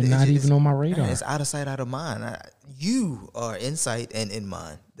 They're not even on my radar. It's out of sight, out of mind. You are in sight and in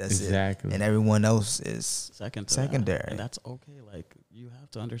mind. That's exactly. And everyone else is secondary. That. And that's okay. Like, you have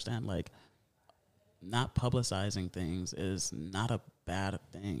to understand, like, not publicizing things is not a bad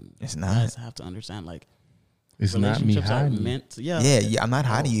thing. It's not. You guys have to understand, like, it's not me hiding. I'm not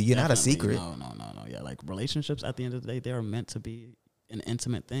hiding you. You're not a secret. No. Yeah, like, relationships at the end of the day, they are meant to be an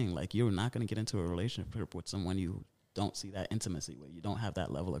intimate thing. Like, you're not going to get into a relationship with someone you don't see that intimacy with. You don't have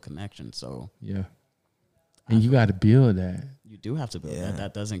that level of connection. So yeah, and you got to build that. You do have to build that.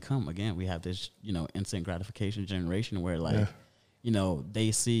 That doesn't come. Again, we have this, instant gratification generation where, like,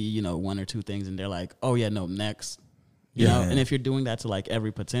 they see, one or two things and they're like, oh yeah, no, next. You know, and if you're doing that to, like,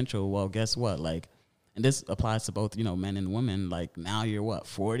 every potential, well, guess what? Like, and this applies to both, men and women. Like, now you're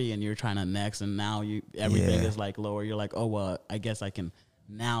 40 and you're trying to next, and now everything is like lower. You're like, oh, well, I guess I can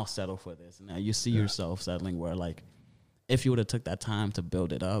now settle for this. And now you see yourself settling where, like, if you would have took that time to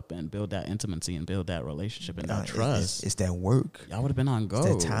build it up and build that intimacy and build that relationship and that trust. It's that work. Y'all would have been on go.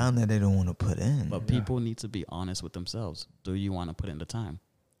 It's that time that they don't want to put in. But people need to be honest with themselves. Do you want to put in the time?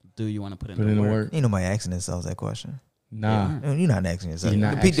 Do you want to put in the work? Ain't nobody asking themselves that question. Nah. You're not asking yourself.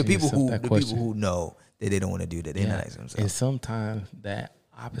 The people who know that they don't want to do that, they're not asking themselves. And sometimes that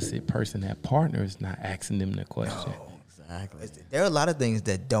opposite person, that partner, is not asking them the question. No. Exactly. There are a lot of things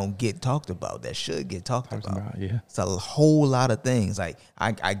that don't get talked about that should get talked about. Yeah. It's a whole lot of things. Like,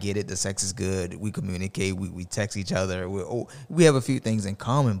 I get it. The sex is good. We communicate. We text each other. We have a few things in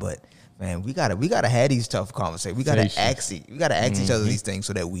common, but man, we gotta have these tough conversations. We gotta ask each other these things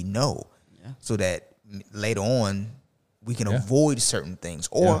so that we know, so that later on we can avoid certain things.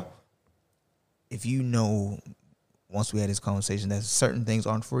 Or if once we had this conversation that certain things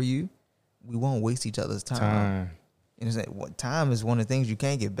aren't for you, we won't waste each other's time. Time is one of the things you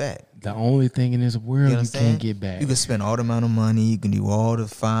can't get back. The only thing in this world you can't get back. You can spend all the amount of money, you can do all the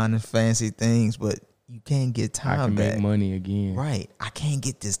fine and fancy things, but you can't get I time can back. make money again. Right. I can't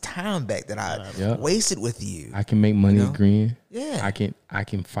get this time back that I Yep. wasted with you. I can make money You know? agreeing. Yeah. I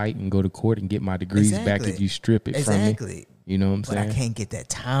can fight and go to court and get my degrees back Exactly. if you strip it from me. Exactly. You know what I'm But saying? I can't get that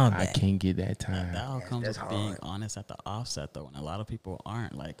time I back. can't get that time. That all comes that's with being hard. honest at the offset, though, and a lot of people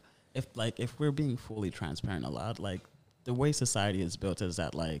aren't. If we're being fully transparent, a lot like the way society is built is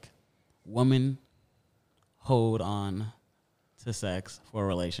that like women hold on to sex for a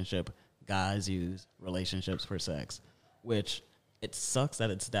relationship, guys use relationships for sex, which it sucks that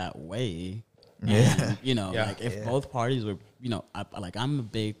it's that way. Yeah. And, you know, Yeah. like if Yeah. both parties were, you know, I'm a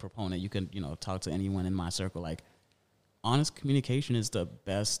big proponent. You can, you know, talk to anyone in my circle. Like, honest communication is the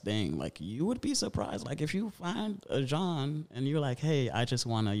best thing. Like, you would be surprised. Like, if you find a John and you're like, hey, I just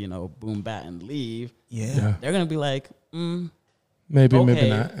want to, you know, boom, bat, and leave, Yeah. they're going to be like, Maybe, okay. maybe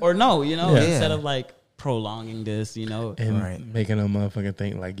not. Or no, you know, Yeah. instead of like prolonging this, you know. And Right. making a motherfucker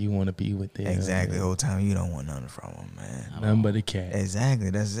think like you want to be with them. Exactly. The whole time you don't want nothing from them, man. Nothing but a cat. Exactly.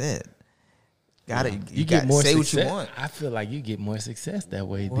 That's it. Got to You got get more say success. what you want. I feel like you get more success that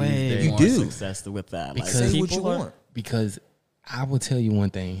way Way these days. You more do. success with that. Because- like, Say what you people are- want. Because I will tell you one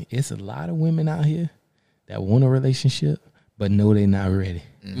thing: it's a lot of women out here that want a relationship, but know they're not ready.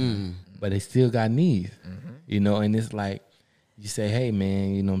 But they still got needs, you know. And it's like you say, "Hey,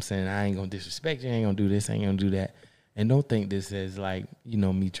 man, you know what I'm saying? I ain't gonna disrespect you. I ain't gonna do this. I ain't gonna do that." And don't think this as like, you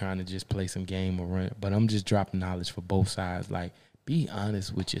know, me trying to just play some game or run. But I'm just dropping knowledge for both sides. Like, be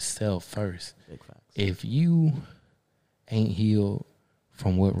honest with yourself first. Big facts. If you ain't healed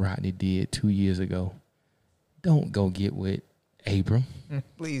from what Rodney did 2 years ago, don't go get with Abram.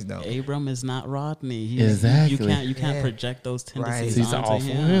 Please don't. Abram is not Rodney. Exactly. You can't Yeah. project those Right. tendencies These are onto all from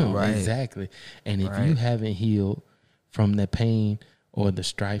him. him. Right. Exactly. And if you Right. haven't healed from the pain or the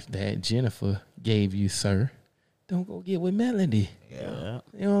strife that Jennifer gave you, sir, don't go get with Melody. Yeah.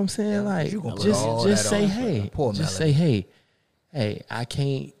 You know what I'm saying? Yeah, like, you gonna put just all just that say, on hey, poor just Melody. say, hey, I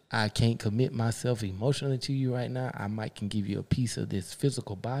can't commit myself emotionally to you right now. I might can give you a piece of this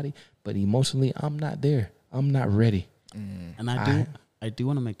physical body, but emotionally, I'm not there. I'm not ready. And I do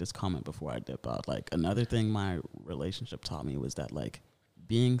want to make this comment before I dip out. Like, another thing my relationship taught me was that like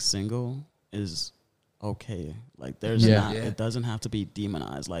being single is okay. Like, there's Yeah. not, Yeah. it doesn't have to be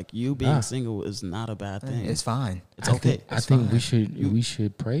demonized. Like, you being Nah. single is not a bad thing. It's fine. It's I okay. think, I It's think we fine.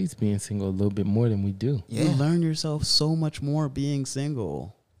 should praise being single a little bit more than we do. Yeah. You learn yourself so much more being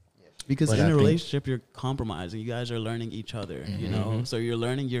single. Because But in I a think- relationship, you're compromising. You guys are learning each other, you know? So you're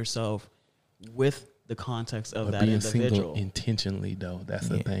learning yourself with the context of But that being individual. single intentionally, though, that's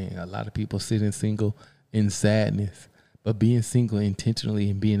the thing. A lot of people sitting single in sadness, but being single intentionally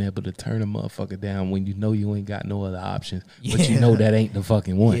and being able to turn a motherfucker down when you know you ain't got no other options, but you Yeah. know that ain't the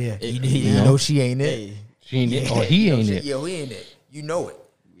fucking one. Yeah. It- You you know know? she ain't it. Hey, She ain't it, Yeah. or he You know ain't she- it. Yeah, we ain't it. You know it.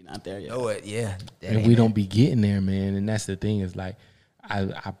 we're not there yet. Know it. Yeah. That And ain't we it. don't be getting there, man. And that's the thing is like,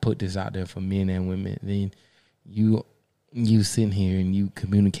 I put this out there for men and women. Then you sitting here and you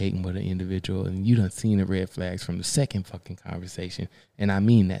communicating with an individual and you done seen the red flags from the second fucking conversation. And I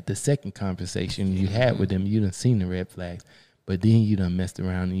mean that the second conversation you had with them, you done seen the red flags. But then you done messed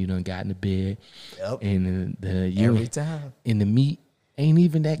around and you done got in the bed Yep. and you Every time. and the meat ain't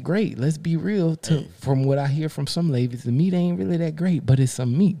even that great. Let's be real. From what I hear from some ladies, the meat ain't really that great, but it's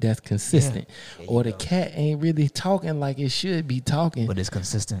some meat that's consistent. There Or you the go. cat ain't really talking like it should be talking, But it's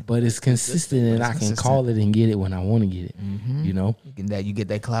consistent. but it's consistent, and it's I can consistent. call it and get it when I want to get it. Mm-hmm. You know, You get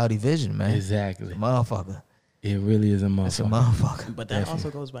that cloudy vision, man. exactly. Motherfucker. It really is a It's a motherfucker. motherfucker. But that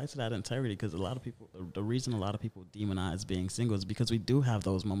also goes back to that integrity, because a lot of people, the reason a lot of people demonize being single is because we do have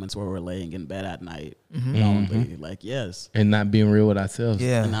those moments where we're laying in bed at night lonely. Like, yes, And not being real with ourselves.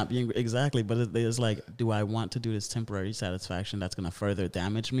 Yeah. and not being exactly, but it's like, do I want to do this temporary satisfaction that's going to further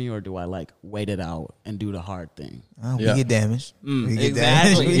damage me, or do I like wait it out and do the hard thing? We Yeah. get damaged. We get exactly.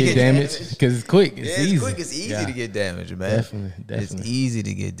 damaged. We You get damaged because it's quick. It's Yeah, easy. it's quick. It's easy Yeah. to get damaged, man. Definitely, It's definitely. easy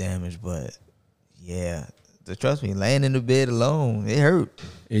to get damaged, but yeah. So trust me, laying in the bed alone, it hurt.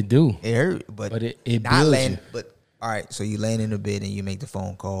 It do. It hurt. But it not builds laying. you. But all right, so you laying in the bed and you make the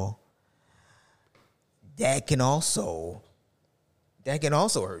phone call. That can also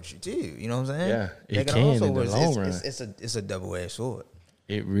hurt you too. You know what I'm saying? Yeah, it That can in the hurt. long run. It's a double-edged sword.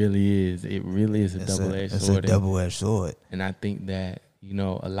 It really is. It really is a It's double-edged It's sword. a double-edged sword. And I think that, you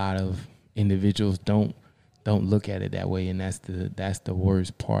know, a lot of individuals don't look at it that way, and that's the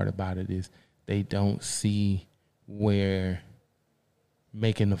worst part about it is they don't see where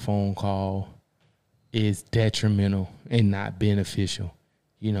making the phone call is detrimental and not beneficial,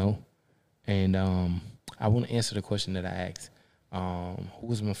 you know. And I want to answer the question that I asked. Who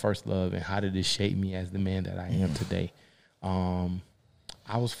was my first love and how did it shape me as the man that I am today?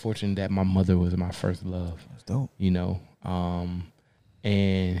 I was fortunate that my mother was my first love. That's dope. You know,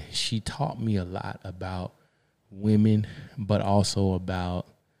 and she taught me a lot about women, but also about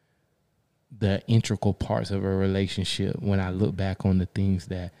the integral parts of a relationship. When I look back on the things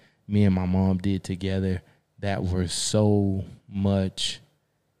that me and my mom did together that were so much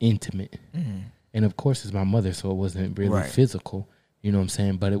intimate. And of course it's my mother, so it wasn't really physical, you know what I'm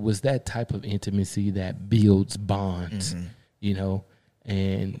saying? But it was that type of intimacy that builds bonds, you know?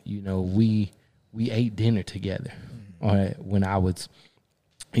 And, you know, we ate dinner together. When I was,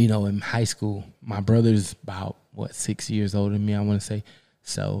 you know, in high school. My brother's about, 6 years older than me, I want to say.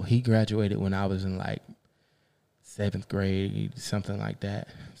 So he graduated when I was in like 7th grade, something like that.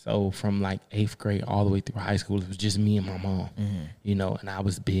 So from like 8th grade all the way through high school, it was just me and my mom, you know, and I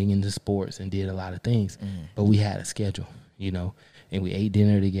was big into sports and did a lot of things, but we had a schedule, you know, and we ate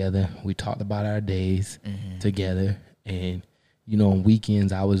dinner together. We talked about our days together. And, you know, on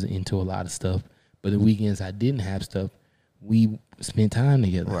weekends I was into a lot of stuff, but the weekends I didn't have stuff, we spent time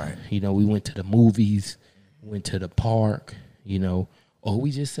together. Right. You know, we went to the movies, went to the park, you know, or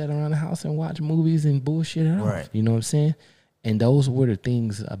we just sat around the house and watched movies and bullshit it off. You know what I'm saying? And those were the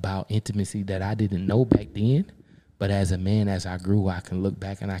things about intimacy that I didn't know back then. But as a man, as I grew, I can look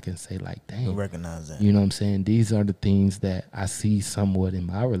back and I can say like, dang. You recognize that. You know what I'm saying? These are the things that I see somewhat in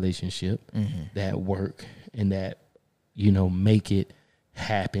my relationship that work and that, you know, make it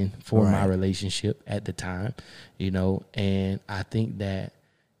happen for my relationship at the time, you know. And I think that,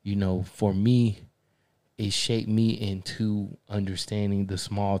 you know, for me, it shaped me into understanding the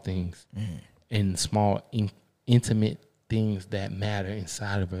small things and small intimate things that matter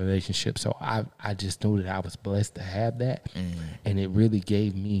inside of a relationship. So I just knew that I was blessed to have that. And it really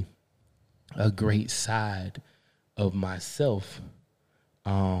gave me a great side of myself.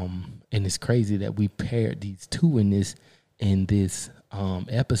 And it's crazy that we paired these two in this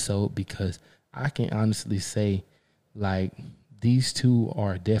episode, because I can honestly say, like, these two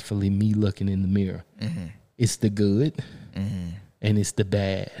are definitely me looking in the mirror. It's the good and it's the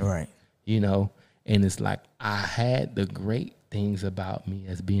bad. Right. You know, and it's like I had the great things about me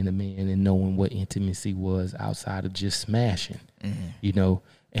as being a man and knowing what intimacy was outside of just smashing, you know,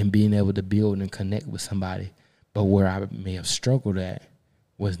 and being able to build and connect with somebody. But where I may have struggled at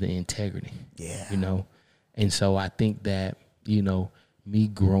was the integrity. Yeah. You know, and so I think that, you know, me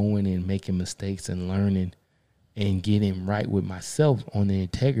growing and making mistakes and learning and getting right with myself on the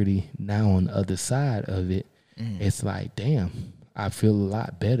integrity, now on the other side of it, it's like, damn, I feel a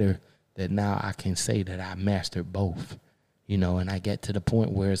lot better that now I can say that I mastered both, you know. And I get to the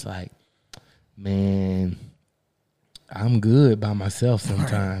point where it's like, man, I'm good by myself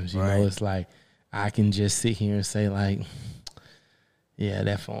sometimes, you know. It's like I can just sit here and say like, yeah,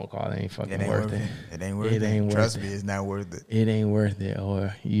 that phone call ain't fucking worth it. It ain't worth it. Trust me, it's not worth it. It ain't worth it.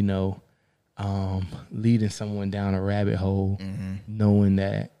 Or, you know, leading someone down a rabbit hole, knowing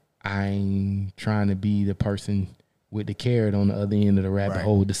that I ain't trying to be the person with the carrot on the other end of the rabbit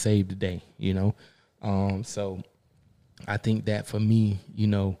hole to save the day, you know. So I think that for me, you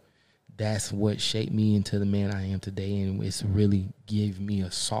know, that's what shaped me into the man I am today, and it's really gave me a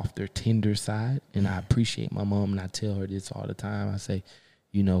softer, tender side. And I appreciate my mom, and I tell her this all the time. I say,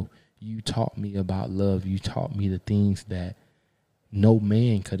 you know, you taught me about love. You taught me the things that no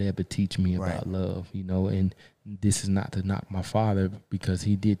man could ever teach me about love, you know. And this is not to knock my father, because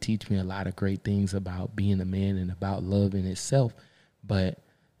he did teach me a lot of great things about being a man and about love in itself. But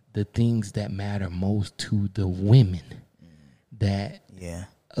the things that matter most to the women that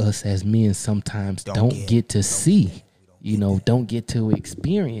us as men sometimes don't get to see, you know, don't get to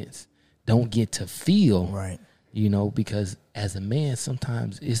experience, don't get to feel, you know, because as a man,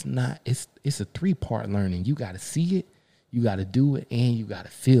 sometimes it's a 3-part learning. You got to see it, you got to do it, and you got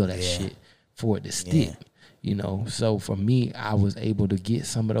to feel that shit for it to stick, you know. So for me, I was able to get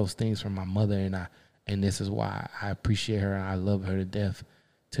some of those things from my mother, and this is why I appreciate her and I love her to death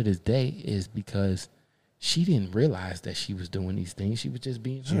to this day, is because she didn't realize that she was doing these things. She was just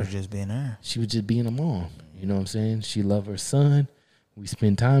being her. She was just being her. She was just being a mom. You know what I'm saying? She loved her son. We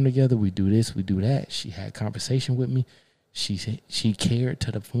spend time together. We do this, we do that. She had conversation with me. She cared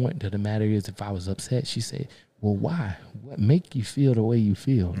to the point that the matter is, if I was upset, she said, well, why? What make you feel the way you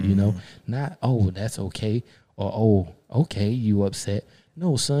feel? You know, not, oh, that's okay, or, oh, okay, you upset.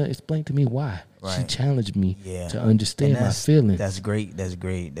 No, son, explain to me why. She challenged me to understand my feelings. That's great. That's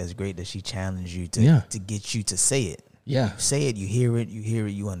great. That's great that she challenged you to get you to say it. Yeah. Say it, you hear it,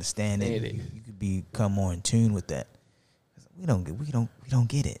 you understand it. You could become more in tune with that. We don't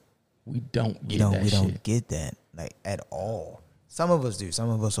get it. We don't get that, like, at all. Some of us do. Some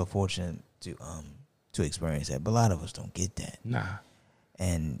of us are fortunate to experience that, but a lot of us don't get that. Nah.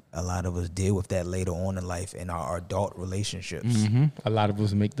 And a lot of us deal with that later on in life in our adult relationships. A lot of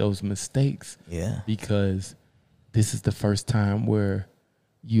us make those mistakes. Yeah. Because this is the first time where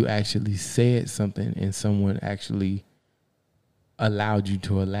you actually said something and someone actually allowed you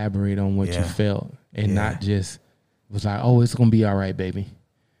to elaborate on what you felt and not just was like, oh, it's going to be all right, baby.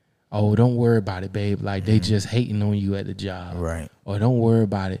 Oh, don't worry about it, babe. Like they just hating on you at the job. Right. Or don't worry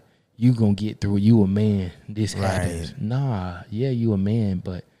about it. You going to get through. You a man. This happens. Nah, yeah, you a man,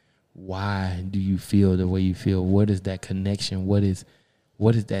 but why do you feel the way you feel? What is that connection? What is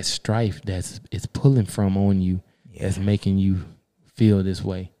that strife it's pulling from on you that's making you feel this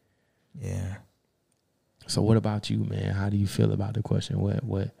way? Yeah. So what about you, man? How do you feel about the question?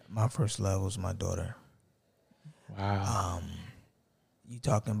 What? My first love was my daughter. Wow. You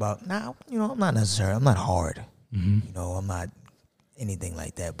talking about now? You know, I'm not hard. Mm-hmm. You know, I'm not anything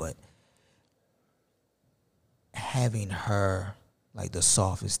like that. But having her like the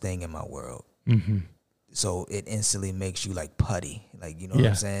softest thing in my world. Mm-hmm. So it instantly makes you like putty. Like, you know what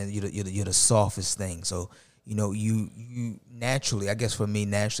I'm saying? You're the softest thing. So, you know, you naturally, I guess for me,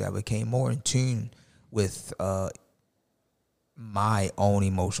 naturally, I became more in tune with my own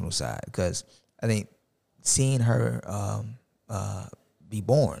emotional side. Because I think seeing her be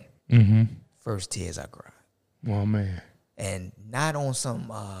born, first tears I cried. Oh, man. And not on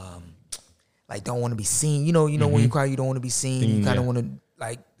some, like, don't want to be seen. You know, when you cry, you don't want to be seen. You kind of want to,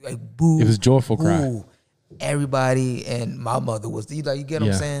 like boo. It was joyful boo. cry. Everybody, and my mother was, you get what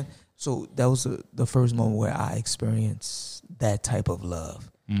I'm saying? So that was the first moment where I experienced that type of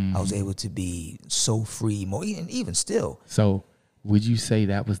love. I was able to be so free, more even still. So would you say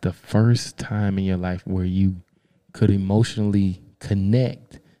that was the first time in your life where you could emotionally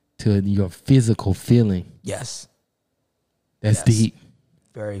connect to your physical feeling? Yes. That's deep.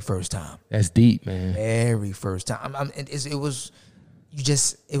 Very first time. That's deep, man. Very first time. It was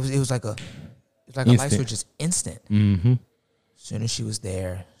like a Instant. light switch, just instant. Mm-hmm. As soon as she was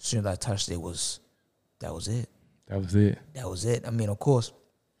there, as soon as I touched it, that was it. That was it. That was it. I mean, of course,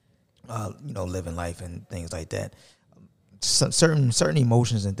 living life and things like that. Certain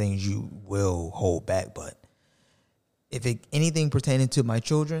emotions and things you will hold back, but if anything pertaining to my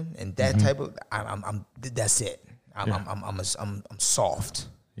children and that type of, I'm that's it. I'm soft.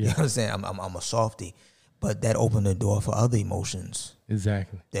 Yeah. You know what I'm saying? I'm a softie, but that opened the door for other emotions.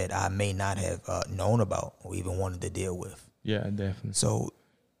 Exactly. That I may not have known about or even wanted to deal with. Yeah, definitely. So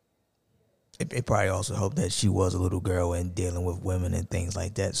it probably also helped that she was a little girl and dealing with women and things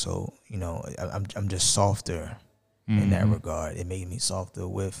like that. So, I'm just softer in that regard. It made me softer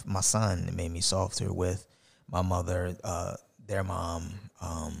with my son. It made me softer with my mother, their mom,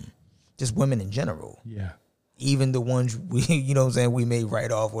 just women in general. Yeah. Even the ones we may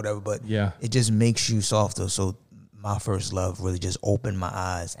write off, whatever, but it just makes you softer. So my first love really just opened my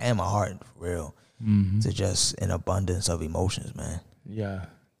eyes and my heart, for real, to just an abundance of emotions, man. Yeah,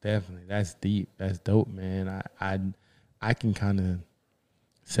 definitely. That's deep. That's dope, man. I can kind of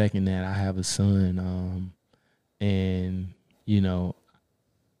second that. I have a son, and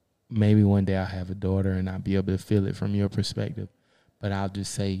maybe one day I'll have a daughter and I'll be able to feel it from your perspective. But I'll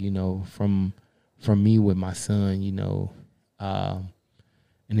just say, from me with my son,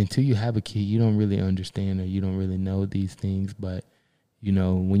 and until you have a kid, you don't really understand or you don't really know these things. But,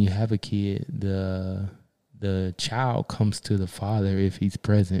 when you have a kid, the child comes to the father if he's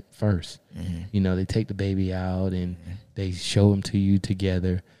present first. They take the baby out and they show him to you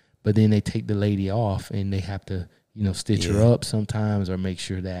together. But then they take the lady off and they have to, stitch her up sometimes or make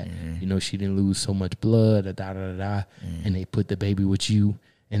sure that, she didn't lose so much blood or da-da-da-da. And they put the baby with you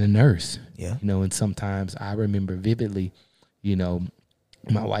and a nurse. Yeah. And sometimes I remember vividly,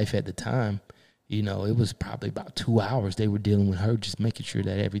 my wife at the time, it was probably about 2 hours they were dealing with her, just making sure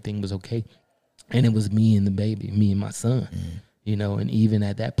that everything was okay. And it was me and the baby, me and my son, and even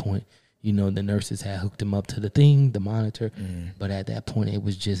at that point, the nurses had hooked him up to the thing, the monitor. But at that point, it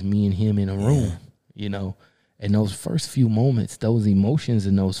was just me and him in a room, And those first few moments, those emotions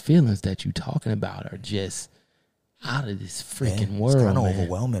and those feelings that you're talking about are just out of this freaking world. It's kind of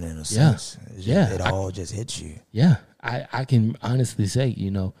overwhelming in a sense. It all just hits you. Yeah. I can honestly say,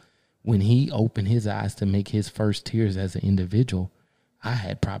 when he opened his eyes to make his first tears as an individual, I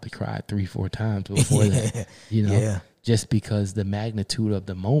had probably cried 3-4 times before that, just because the magnitude of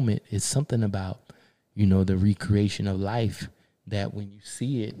the moment is something about, the recreation of life that when you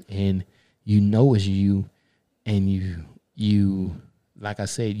see it and it's you and you, like I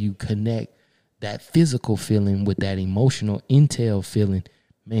said, you connect that physical feeling with that emotional intel feeling,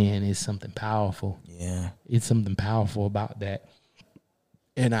 man, it's something powerful. Yeah. It's something powerful about that.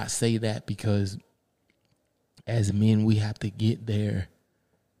 And I say that because as men, we have to get there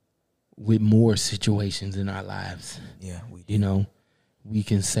with more situations in our lives. Yeah, we do. You know, we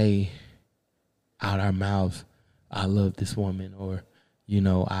can say out our mouths, I love this woman, or,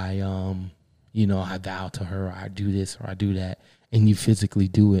 I vow to her, or I do this or I do that, and you physically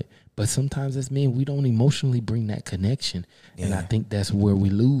do it. But sometimes as men, we don't emotionally bring that connection. Yeah. And I think that's where we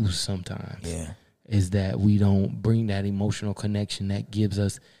lose sometimes. Yeah. Is that we don't bring that emotional connection that gives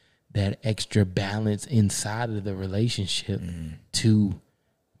us that extra balance inside of the relationship to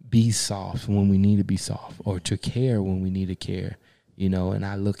be soft when we need to be soft, or to care when we need to care. And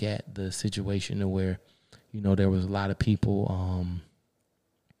I look at the situation where, there was a lot of people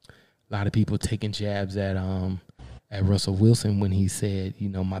taking jabs at Russell Wilson when he said,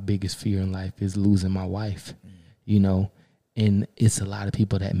 my biggest fear in life is losing my wife, and it's a lot of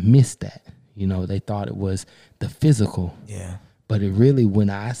people that missed that. They thought it was the physical. Yeah. But it really, when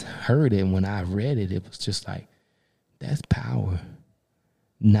I heard it, when I read it, it was just like, that's power.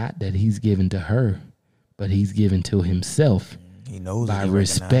 Not that he's given to her, but he's given to himself. He knows by it, he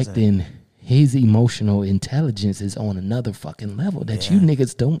respecting his emotional intelligence is on another fucking level that you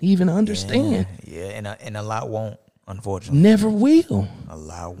niggas don't even understand. Yeah, and a lot won't, unfortunately. Never will. A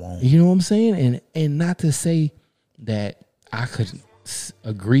lot won't. You know what I'm saying? And not to say that I could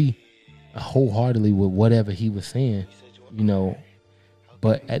agree wholeheartedly with whatever he was saying,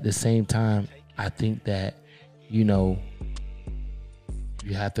 but at the same time, I think that, you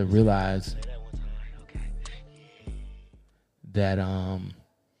have to realize that,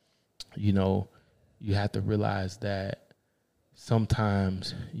 you have to realize that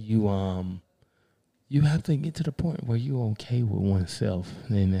sometimes you have to get to the point where you're okay with oneself,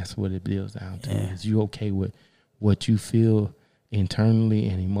 and that's what it boils down to. Is you okay with what you feel internally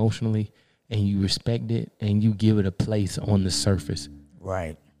and emotionally, and you respect it, and you give it a place on the surface.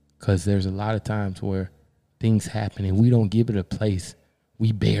 Right. Because there's a lot of times where things happen and we don't give it a place.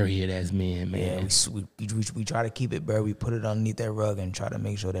 We bury it as men, man. Yeah, we try to keep it buried. We put it underneath that rug and try to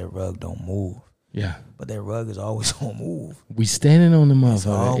make sure that rug don't move. Yeah. But that rug is always going to move. We standing on the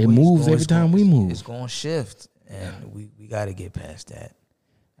motherfucker. It moves every time we move. It's going to shift. And we got to get past that.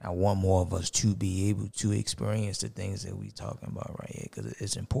 I want more of us to be able to experience the things that we talking about right here, because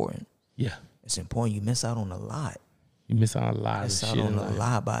it's important. Yeah. It's important. You miss out on a lot. You miss out on a lot of shit. You miss out on a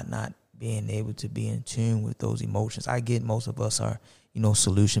lot by not being able to be in tune with those emotions. I get most of us are,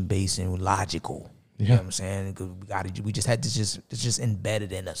 solution-based and logical. You know what I'm saying? Because we just had to it's just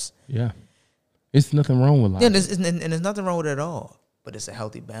embedded in us. Yeah. It's nothing wrong with logic. Yeah, and there's nothing wrong with it at all. But it's a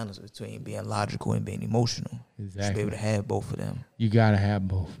healthy balance between being logical and being emotional. Exactly. You should be able to have both of them. You got to have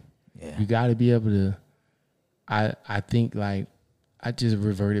both. Yeah. You got to be able to. I think, like, I just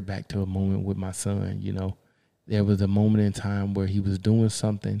reverted back to a moment with my son, There was a moment in time where he was doing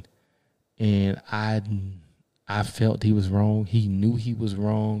something, and I felt he was wrong. He knew he was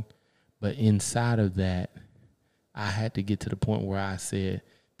wrong. But inside of that, I had to get to the point where I said,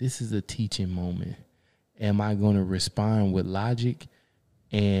 this is a teaching moment. Am I going to respond with logic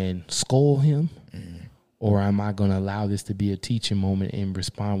and scold him? Or am I going to allow this to be a teaching moment and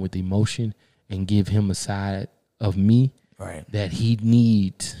respond with emotion and give him a side of me that he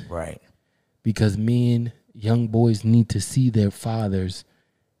needs? Right. Because men, young boys need to see their fathers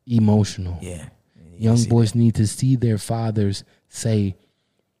emotional. Yeah. Young boys need to see their fathers say,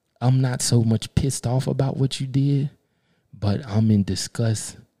 I'm not so much pissed off about what you did, but I'm in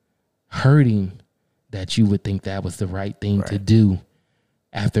disgust, hurting that you would think that was the right thing to do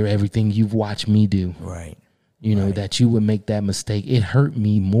after everything you've watched me do. Right. That you would make that mistake. It hurt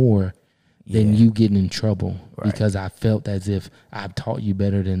me more than you getting in trouble because I felt as if I've taught you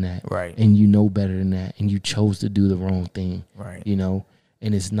better than that. Right. And you know better than that. And you chose to do the wrong thing. Right.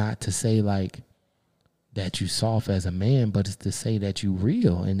 And it's not to say like that you soft as a man, but it's to say that you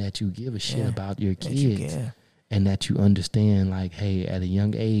real and that you give a shit about your kids and that you understand like, hey, at a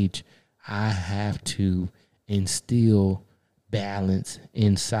young age, I have to instill balance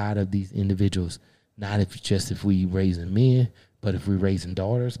inside of these individuals. Not if we raising men, but if we raising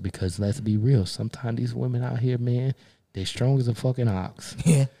daughters, because let's be real, sometimes these women out here, man, they're strong as a fucking ox.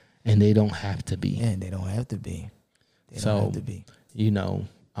 Yeah. And they don't have to be. Yeah, they don't have to be. They don't have to be.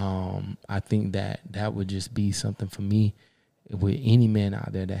 I think that would just be something for me with any man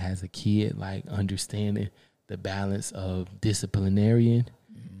out there that has a kid, like understanding the balance of disciplinarian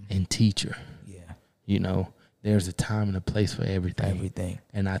and teacher. Yeah. There's a time and a place for everything.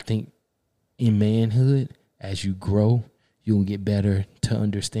 And I think in manhood, as you grow, you'll get better to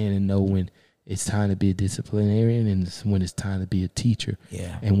understand and know when it's time to be a disciplinarian and when it's time to be a teacher.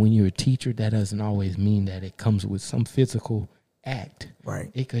 Yeah. And when you're a teacher, that doesn't always mean that it comes with some physical act. Right.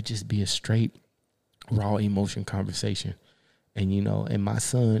 It could just be a straight, raw emotion conversation. And, you know, and my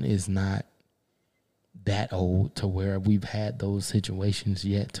son is not that old to where we've had those situations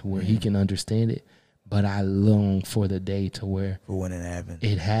yet to where he can understand it. But I long for the day to where For when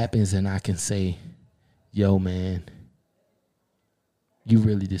it happens and I can say, yo, man, you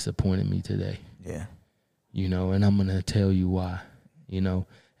really disappointed me today. Yeah. You know, and I'm going to tell you why, you know,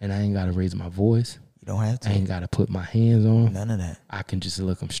 and I ain't got to raise my voice. You don't have to. I ain't got to put my hands on him. None of that. I can just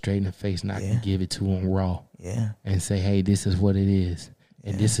look him straight in the face and I Yeah. can give it to him raw. Yeah. And say, hey, this is what it is.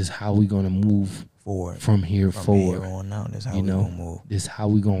 And this is how we going to move Forward. from here forward. Here on out. That's how You we know, gonna move. this is how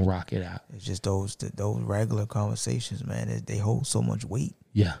we going to rock it out. It's just those regular conversations, man. They hold so much weight.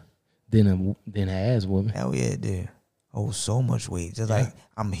 Yeah. Then an ass woman. Hell yeah, it do. Hold so much weight. Just like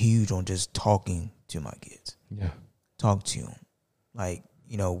I'm huge on just talking to my kids. Yeah. Talk to them. Like,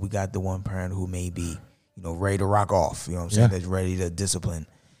 you know, we got the one parent who may be, you know, ready to rock off. You know what I'm saying? That's ready to discipline.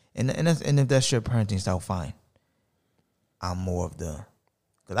 And if that's your parenting style, fine. I'm more of the,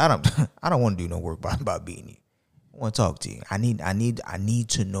 because I don't want to do no work by beating you. I want to talk to you. I need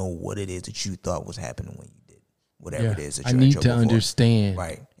to know what it is that you thought was happening when you did whatever it is that I you're in need trouble to for. understand.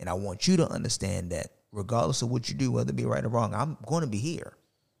 Right. And I want you to understand that regardless of what you do, whether it be right or wrong, I'm going to be here.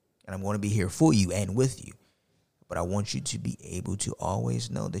 And I'm going to be here for you and with you. But I want you to be able to always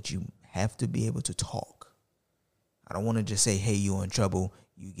know that you have to be able to talk. I don't want to just say, hey, you're in trouble,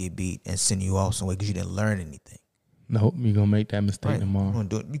 you get beat, and send you off somewhere because you didn't learn anything. Nope, you're going to make that mistake tomorrow.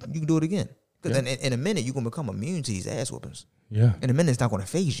 You can do it again. Because in a minute, you're going to become immune to these ass whoopings. Yeah. In a minute, it's not going to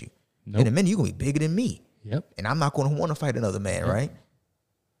phase you. Nope. In a minute, you're going to be bigger than me. Yep. And I'm not going to want to fight another man, right?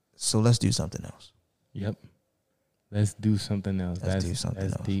 So let's do something else. Yep. Let's do something else. Let's do something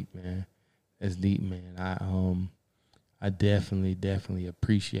else. That's deep, man. That's deep, man. I definitely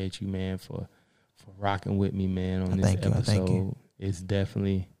appreciate you, man, for rocking with me, man, on this episode. Thank you. It's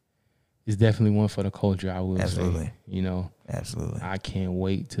definitely one for the culture, I will say. You know. Absolutely. I can't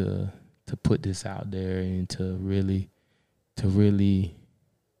wait to put this out there and to really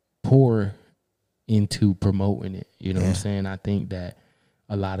pour into promoting it. You know what I'm saying? I think that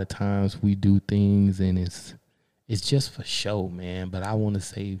a lot of times we do things and it's just for show, man. But I want to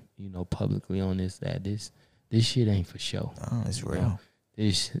say, you know, publicly on this that this shit ain't for show. Oh, it's real. You know,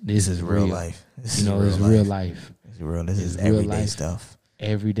 this is real real life. It's real life. It's real. This is real everyday life. stuff.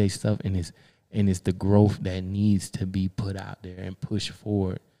 Everyday stuff, and it's the growth that needs to be put out there and pushed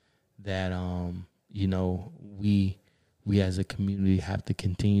forward. That you know, we as a community have to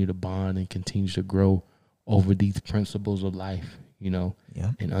continue to bond and continue to grow over these principles of life. You know,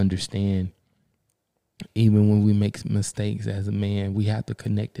 and understand. Even when we make mistakes as a man, we have to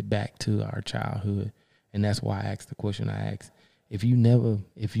connect it back to our childhood, and that's why I asked the question I asked. If you never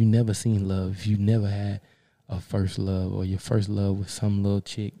seen love, if you never had a first love or your first love was some little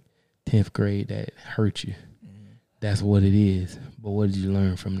chick, 10th grade that hurt you, that's what it is. But what did you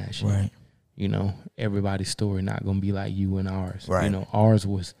learn from that shit? Right. You know, everybody's story not gonna be like you and ours. Right. You know, ours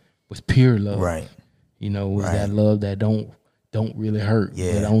was pure love. Right. You know, was that love that don't really hurt,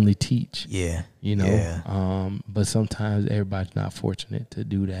 but only teach. Yeah. You know, but sometimes everybody's not fortunate to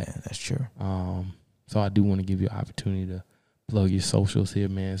do that. Yeah, that's true. So I do want to give you an opportunity to plug your socials here,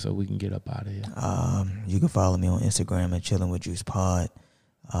 man, so we can get up out of here. You can follow me on Instagram at Chillin' with Juice Pod.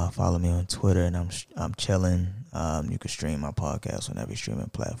 Follow me on Twitter, and I'm chilling. You can stream my podcast on every streaming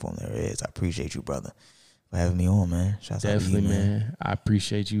platform there is. I appreciate you, brother, for having me on, man. Shouts out to you, man. I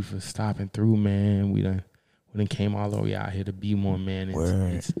appreciate you for stopping through, man. We done came all the way out here to be more, man.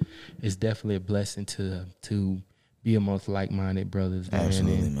 It's definitely a blessing to be amongst like-minded brothers, man.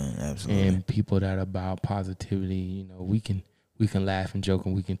 Absolutely, man. Absolutely. And people that are about positivity. You know, we can laugh and joke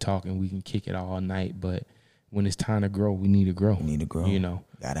and we can talk and we can kick it all night, but when it's time to grow, we need to grow. We need to grow. You know,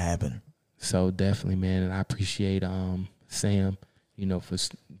 gotta happen. So definitely, man. And I appreciate Sam, you know, for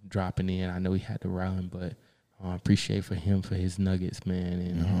dropping in. I know he had to run, but I appreciate for him for his nuggets, man.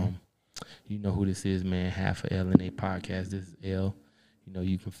 And you know who this is, man. Half of LNA podcast. This is L. You know,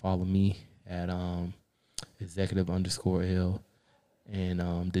 you can follow me at executive_L and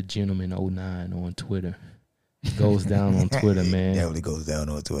the gentleman09 on Twitter. It goes down on Twitter, man. Definitely goes down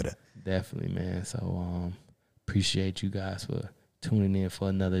on Twitter. Definitely, man. So appreciate you guys for tuning in for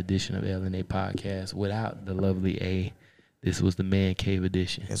another edition of LNA podcast. Without the lovely A, this was the Man Cave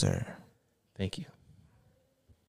edition. Yes, sir. Thank you.